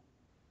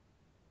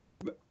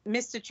it.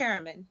 Mr.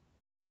 Chairman.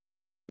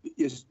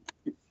 Yes,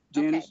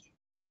 Janice. Okay.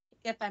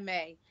 If I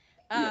may.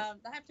 Yes.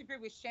 I have to agree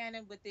with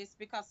Shannon with this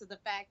because of the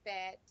fact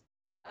that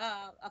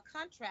a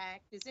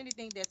contract is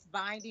anything that's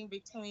binding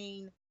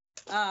between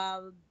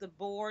the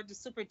board, the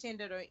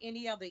superintendent, or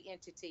any other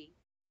entity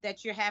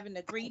that you're having an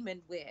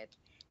agreement with.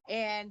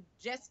 And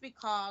just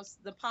because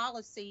the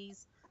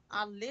policies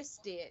are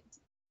listed,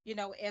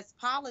 as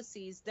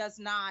policies does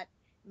not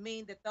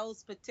mean that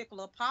those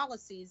particular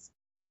policies,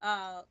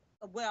 I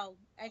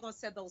ain't gonna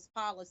say those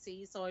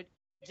policies or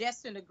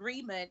just an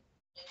agreement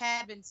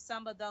having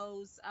some of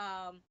those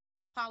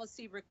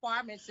policy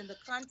requirements in the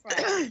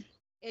contract,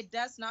 it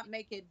does not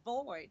make it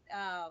void.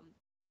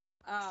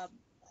 I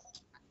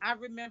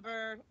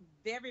remember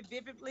very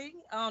vividly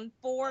on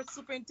 4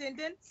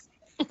 superintendents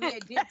who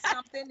had did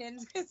something in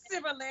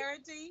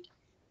similarity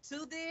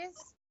to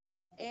this,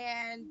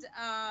 and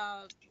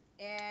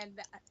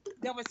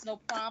there was no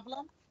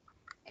problem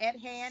at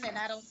hand, and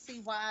I don't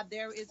see why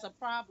there is a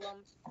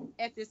problem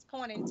at this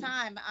point in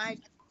time. I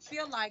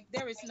feel like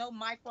there is no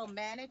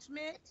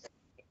micromanagement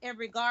in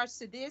regards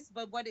to this,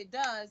 but what it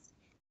does,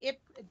 it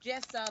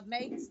just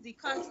makes the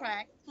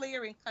contract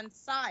clear and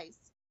concise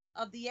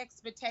of the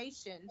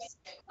expectations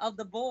of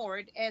the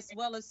board as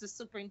well as the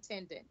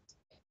superintendent.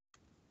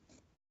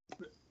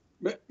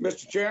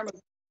 Mr. Chairman?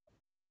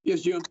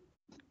 Yes, Jim.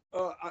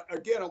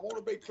 Again, I want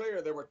to be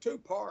clear. There were 2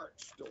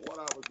 parts to what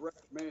I was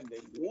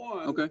recommending.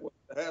 One was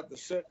to have the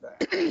sit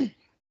down,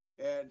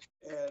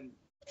 and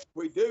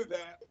we do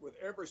that with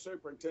every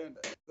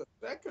superintendent. The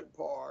second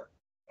part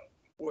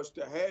was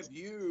to have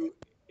you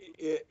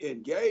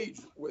engage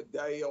with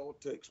Dale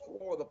to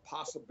explore the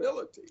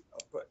possibility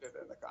of putting it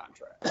in the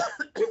contract.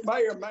 It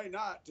may or may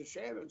not, to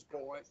Shannon's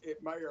point,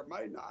 it may or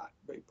may not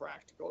be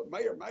practical. It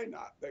may or may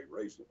not be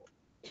reasonable.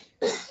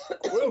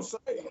 I will say,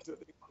 to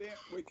the extent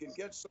we can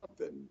get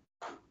something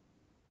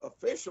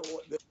official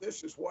that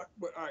this is what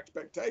our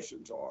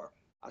expectations are,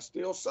 I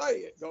still say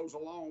it goes a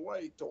long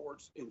way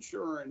towards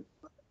ensuring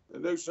the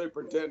new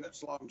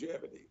superintendent's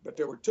longevity. But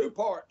there were 2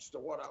 parts to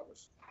what I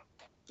was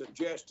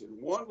suggesting.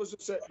 One was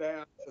a sit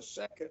down. The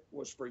second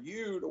was for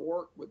you to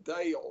work with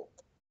Dale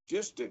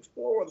just to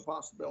explore the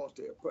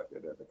possibility of putting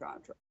it in the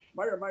contract.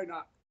 May or may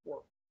not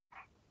work.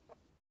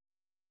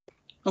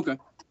 Okay.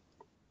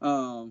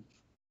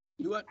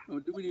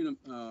 Do we need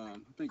I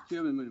think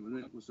Kevin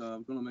was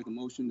going to make a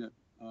motion that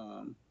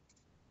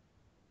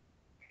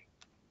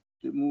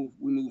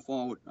we move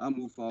forward. I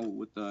move forward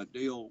with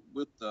Dale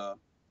with the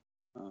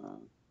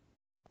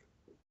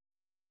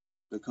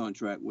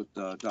contract with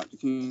Dr.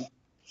 King.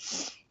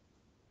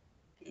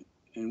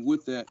 And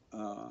with that,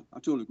 I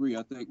totally agree.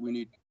 I think we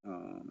need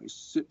a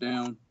sit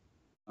down,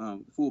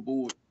 full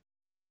board,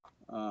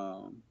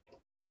 and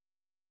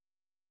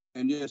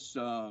just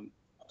talk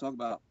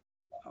about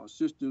our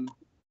system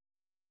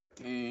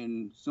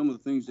and some of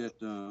the things that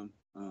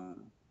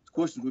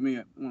questions we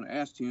may want to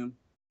ask him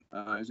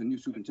as a new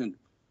superintendent.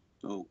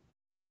 So,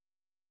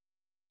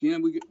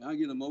 I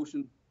get a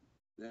motion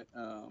that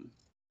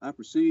I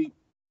proceed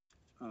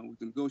with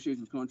the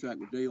negotiations contract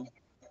with Dale.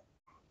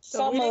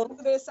 So we didn't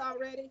do this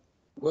already?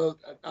 Well,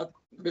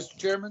 Mr.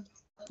 Chairman,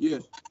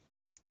 Yes.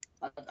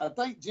 I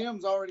think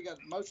Jim's already got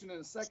a motion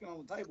and a second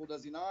on the table,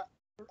 does he not?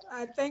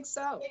 I think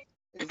so.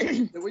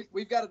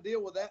 We've got to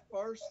deal with that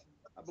first,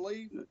 I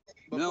believe,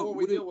 No, before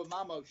we deal with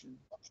my motion.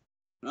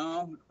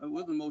 No, it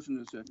wasn't a motion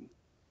in a second.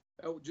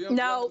 Oh, Jim?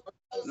 No,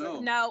 No.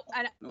 no,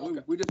 Okay.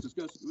 We just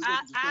discussed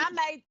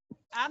it.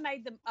 I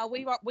made the,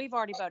 we've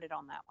already voted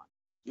on that one.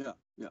 Yeah,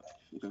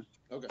 okay.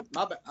 Okay,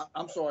 my bad.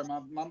 I'm sorry,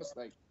 my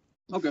mistake.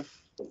 Okay.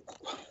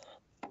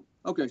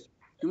 Okay,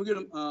 can we get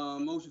a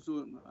motion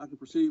so I can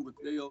proceed with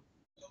Dale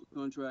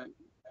contract?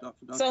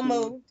 Dr. So King?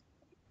 moved.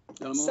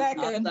 Got a motion?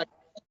 Second.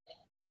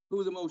 Who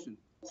was the motion?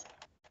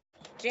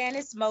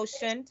 Janice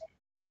motioned.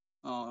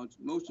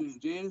 Motion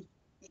Janice,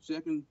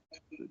 second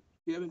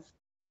Kevin.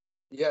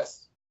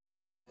 Yes.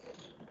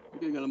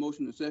 Okay, got a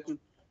motion and a second.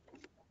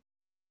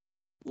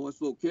 Voice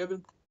vote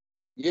Kevin,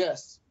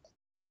 Yes.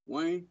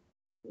 Wayne,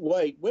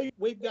 Wait,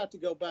 we've got to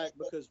go back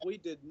because we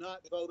did not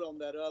vote on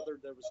that other.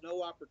 There was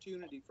no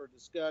opportunity for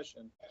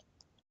discussion.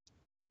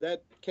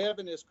 That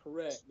Kevin is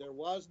correct. There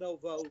was no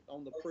vote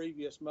on the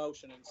previous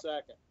motion and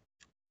second.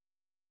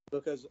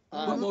 Because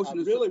I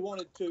really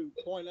wanted to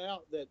point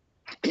out that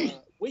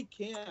we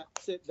can't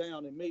sit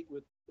down and meet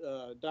with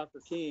Dr.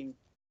 King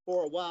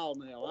for a while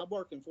now. I'm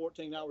working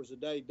 14 hours a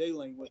day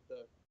dealing with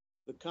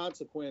the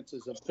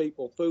consequences of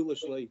people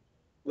foolishly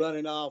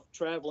running off,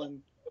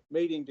 traveling,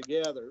 meeting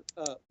together.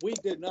 We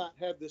did not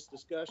have this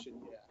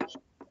discussion yet.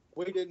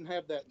 We didn't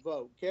have that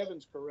vote.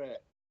 Kevin's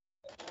correct.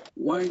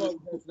 Wayne.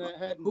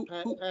 That vote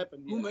hadn't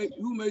happened yet.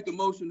 Who made the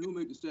motion? Who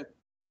made the second?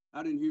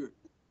 I didn't hear it.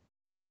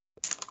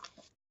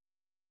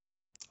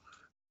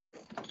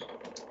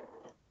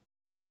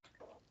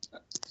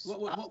 What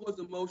was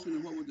the motion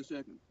and what was the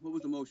second? What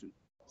was the motion?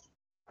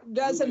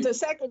 Doesn't the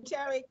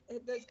secretary,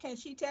 can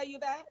she tell you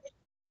that?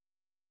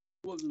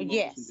 What was the motion,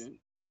 Yes. Jane?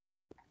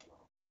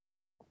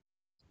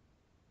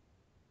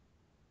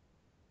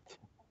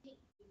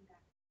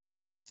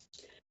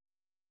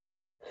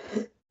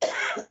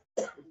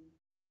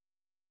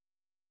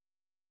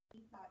 We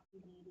thought we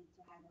needed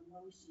to have a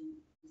motion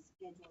to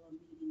schedule a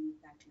meeting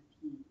with Dr.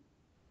 King.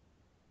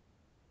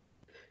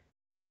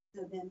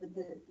 So then, but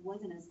there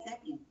wasn't a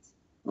second.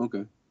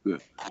 Okay,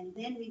 good. And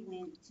then we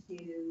went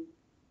to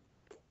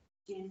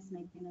Janice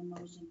making a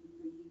motion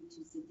for you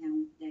to sit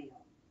down with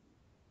Dale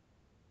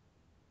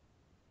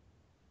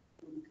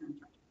for the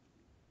contract.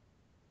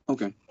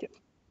 Okay.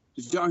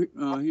 Did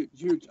y'all hear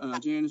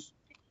Janice?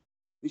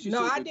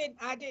 No, I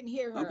didn't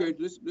hear her. Okay,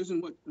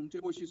 listen what, let me tell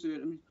you what she said.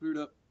 Let me clear it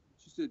up.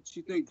 She said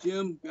she think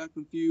Jim got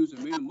confused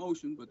and made a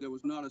motion, but there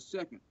was not a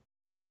second.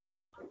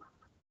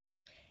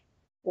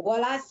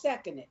 Well, I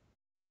second it.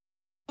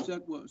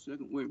 Second,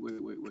 wait.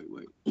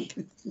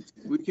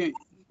 We can't,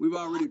 we've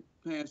already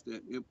passed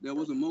that. There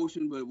was a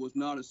motion, but it was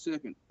not a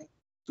second.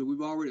 So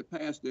we've already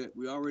passed that.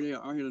 We already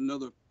had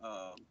another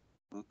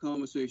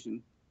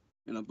conversation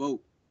and a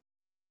vote.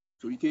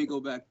 So you can't go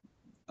back,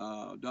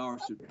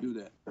 Doris, to do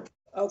that.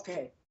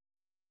 Okay.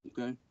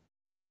 Okay.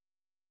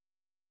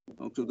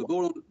 So the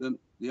vote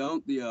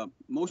on the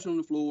motion on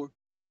the floor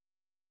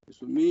is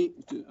for me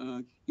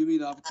to give me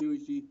the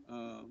opportunity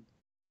to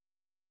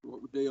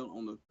work with Dale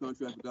on the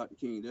contract with Dr.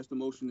 King. That's the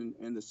motion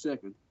and the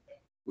second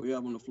we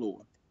have on the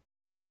floor.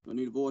 I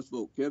need a voice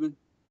vote. Kevin?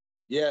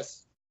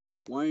 Yes.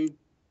 Wayne?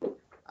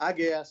 I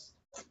guess.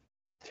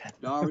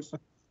 Doris?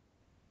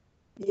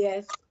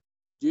 Yes.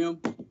 Jim?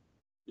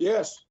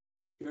 Yes.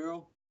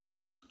 Carol?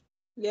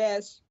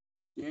 Yes.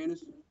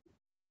 Janice?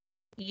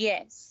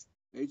 Yes.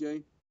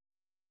 AJ?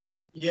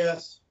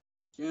 Yes.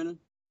 Shannon?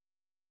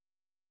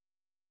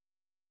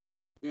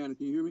 Shannon,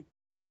 can you hear me?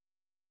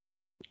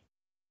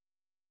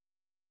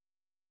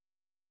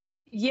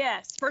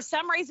 Yes, for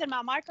some reason,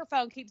 my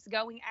microphone keeps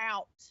going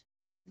out.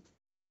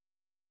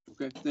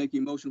 Okay, thank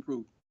you. Motion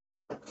approved.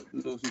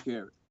 Motion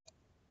carried.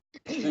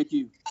 Thank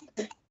you.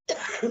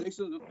 Next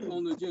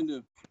on the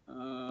agenda,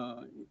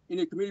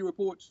 any committee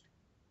reports?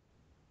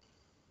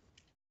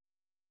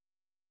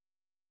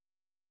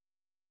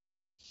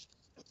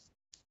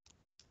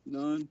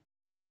 None.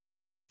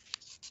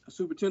 A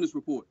superintendent's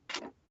report.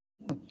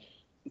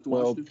 Mr.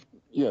 Well, Washington?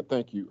 yeah,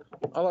 thank you.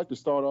 I'd like to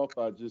start off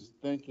by just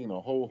thanking a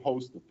whole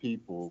host of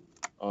people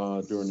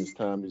during this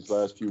time, these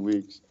last few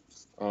weeks.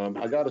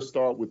 I got to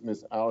start with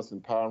Miss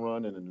Allison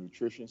Tyron and the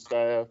nutrition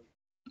staff.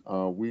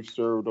 We've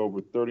served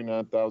over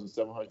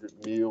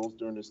 39,700 meals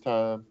during this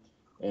time,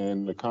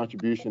 and the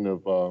contribution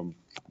of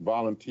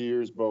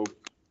volunteers, both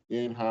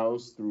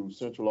in-house through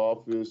central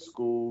office,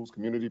 schools,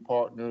 community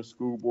partners,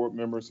 school board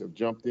members have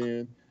jumped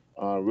in.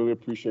 Really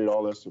appreciate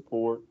all that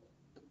support.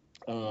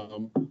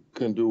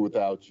 Couldn't do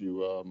without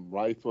you.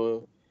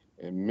 RIFA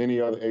and many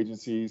other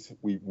agencies,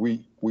 we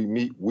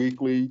meet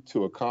weekly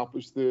to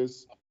accomplish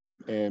this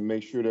and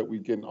make sure that we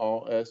get in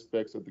all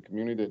aspects of the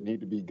community that need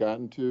to be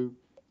gotten to.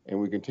 And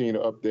we continue to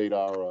update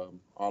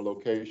our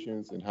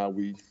locations and how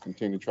we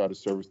continue to try to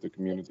service the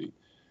community.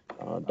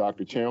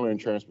 Dr. Chandler in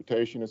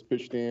transportation has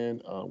pitched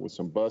in with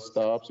some bus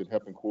stops and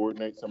helping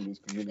coordinate some of these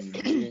community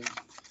meetings.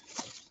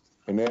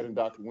 And Ed and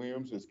Dr.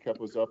 Williams has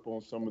kept us up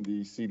on some of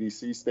the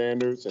CDC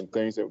standards and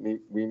things that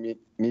we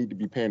need to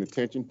be paying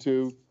attention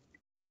to.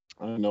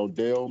 I know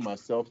Dale,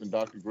 myself, and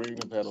Dr. Green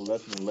have had a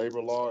lesson in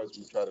labor law as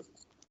we try to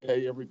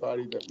pay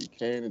everybody that we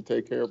can and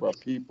take care of our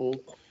people.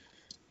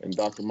 And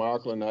Dr.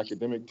 Markle and the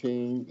academic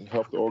team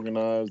helped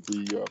organize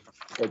the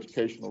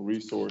educational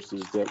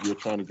resources that we're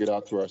trying to get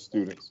out to our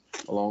students,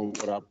 along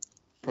with our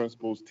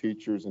principals,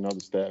 teachers, and other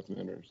staff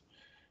members.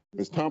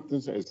 Ms.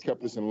 Thompson has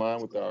kept us in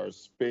line with our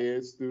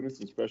SPED students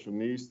and special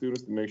needs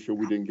students to make sure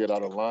we didn't get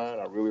out of line.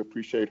 I really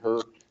appreciate her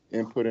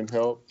input and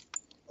help.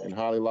 And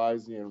Holly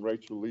Lizzie and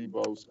Rachel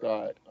Lebo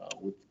Scott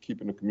with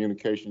keeping the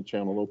communication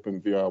channel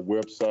open via our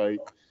website,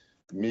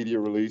 media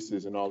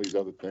releases, and all these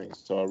other things.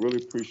 So I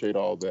really appreciate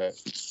all that.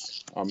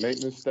 Our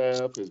maintenance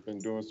staff has been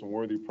doing some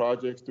worthy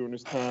projects during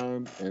this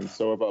time, and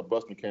so have our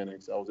bus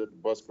mechanics. I was at the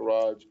bus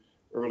garage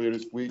earlier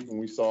this week, and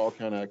we saw all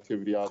kind of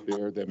activity out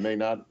there that may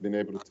not have been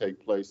able to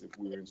take place if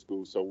we were in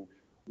school. So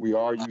we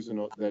are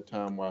using that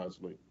time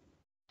wisely.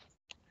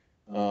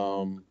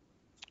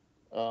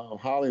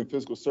 Holly and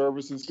Fiscal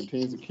Services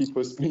continues to keep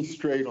us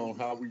straight on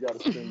how we got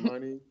to spend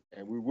money,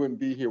 and we wouldn't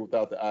be here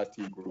without the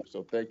IT group.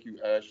 So thank you,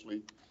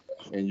 Ashley,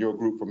 and your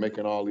group for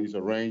making all these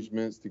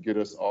arrangements to get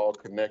us all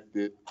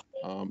connected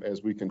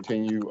as we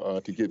continue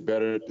to get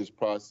better at this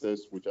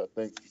process, which I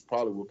think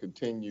probably will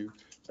continue.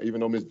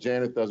 Even though Ms.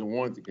 Janet doesn't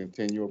want it to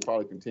continue, it'll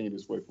probably continue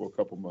this way for a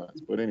couple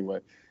months. But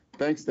anyway,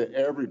 thanks to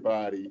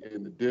everybody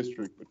in the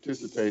district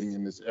participating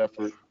in this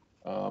effort.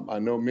 I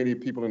know many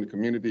people in the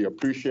community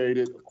appreciate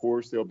it. Of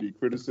course, there'll be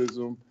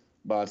criticism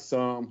by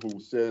some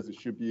who says it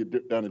should be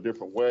done a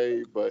different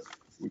way, but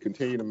we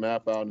continue to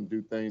map out and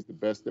do things the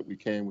best that we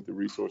can with the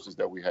resources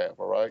that we have,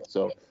 all right?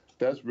 So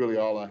that's really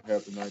all I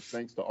have tonight.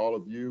 Thanks to all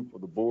of you for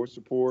the board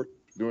support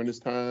during this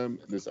time,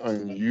 this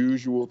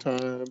unusual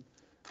time.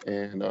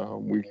 And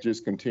we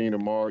just continue to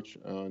march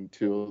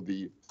until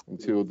the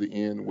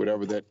end,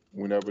 whenever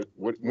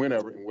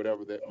and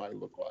whatever that might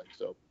look like.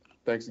 So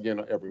thanks again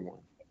to everyone.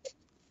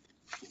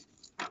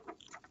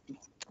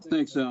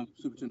 Thanks,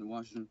 Superintendent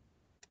Washington.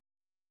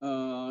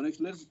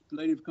 Next,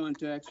 legislative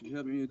contacts. If you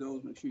have any of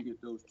those, make sure you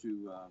get those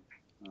to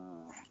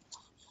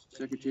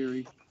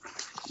Secretary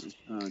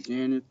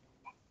Janet.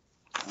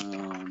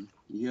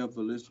 You have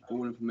a list of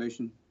board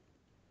information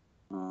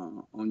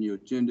on your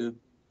agenda.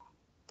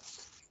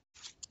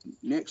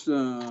 Next,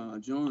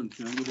 John,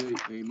 can I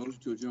get a motion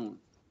to adjourn?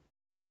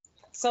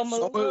 So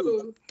moved.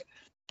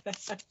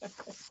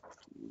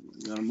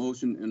 Got a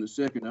motion and a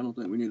second. I don't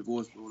think we need a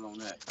voice vote on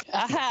that.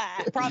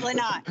 Probably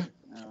not.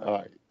 All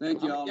right.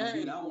 Thank you all.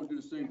 Again, I want to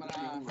do the same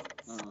thing.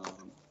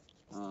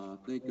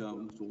 Thank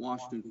Mr.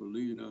 Washington for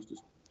leading us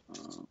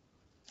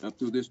up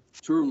through this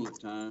turbulent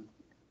time.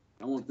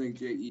 I want to thank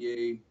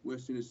JEA,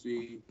 West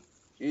Tennessee,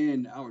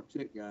 and our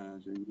tech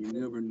guys. And you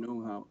never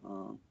know how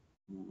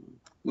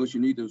much you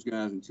need those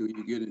guys until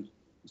you get in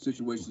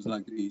situations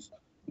like these.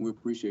 We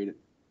appreciate it.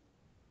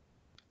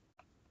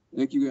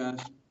 Thank you, guys.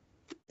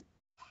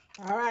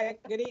 All right,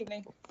 good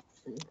evening.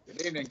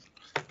 Good evening.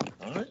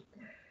 All right.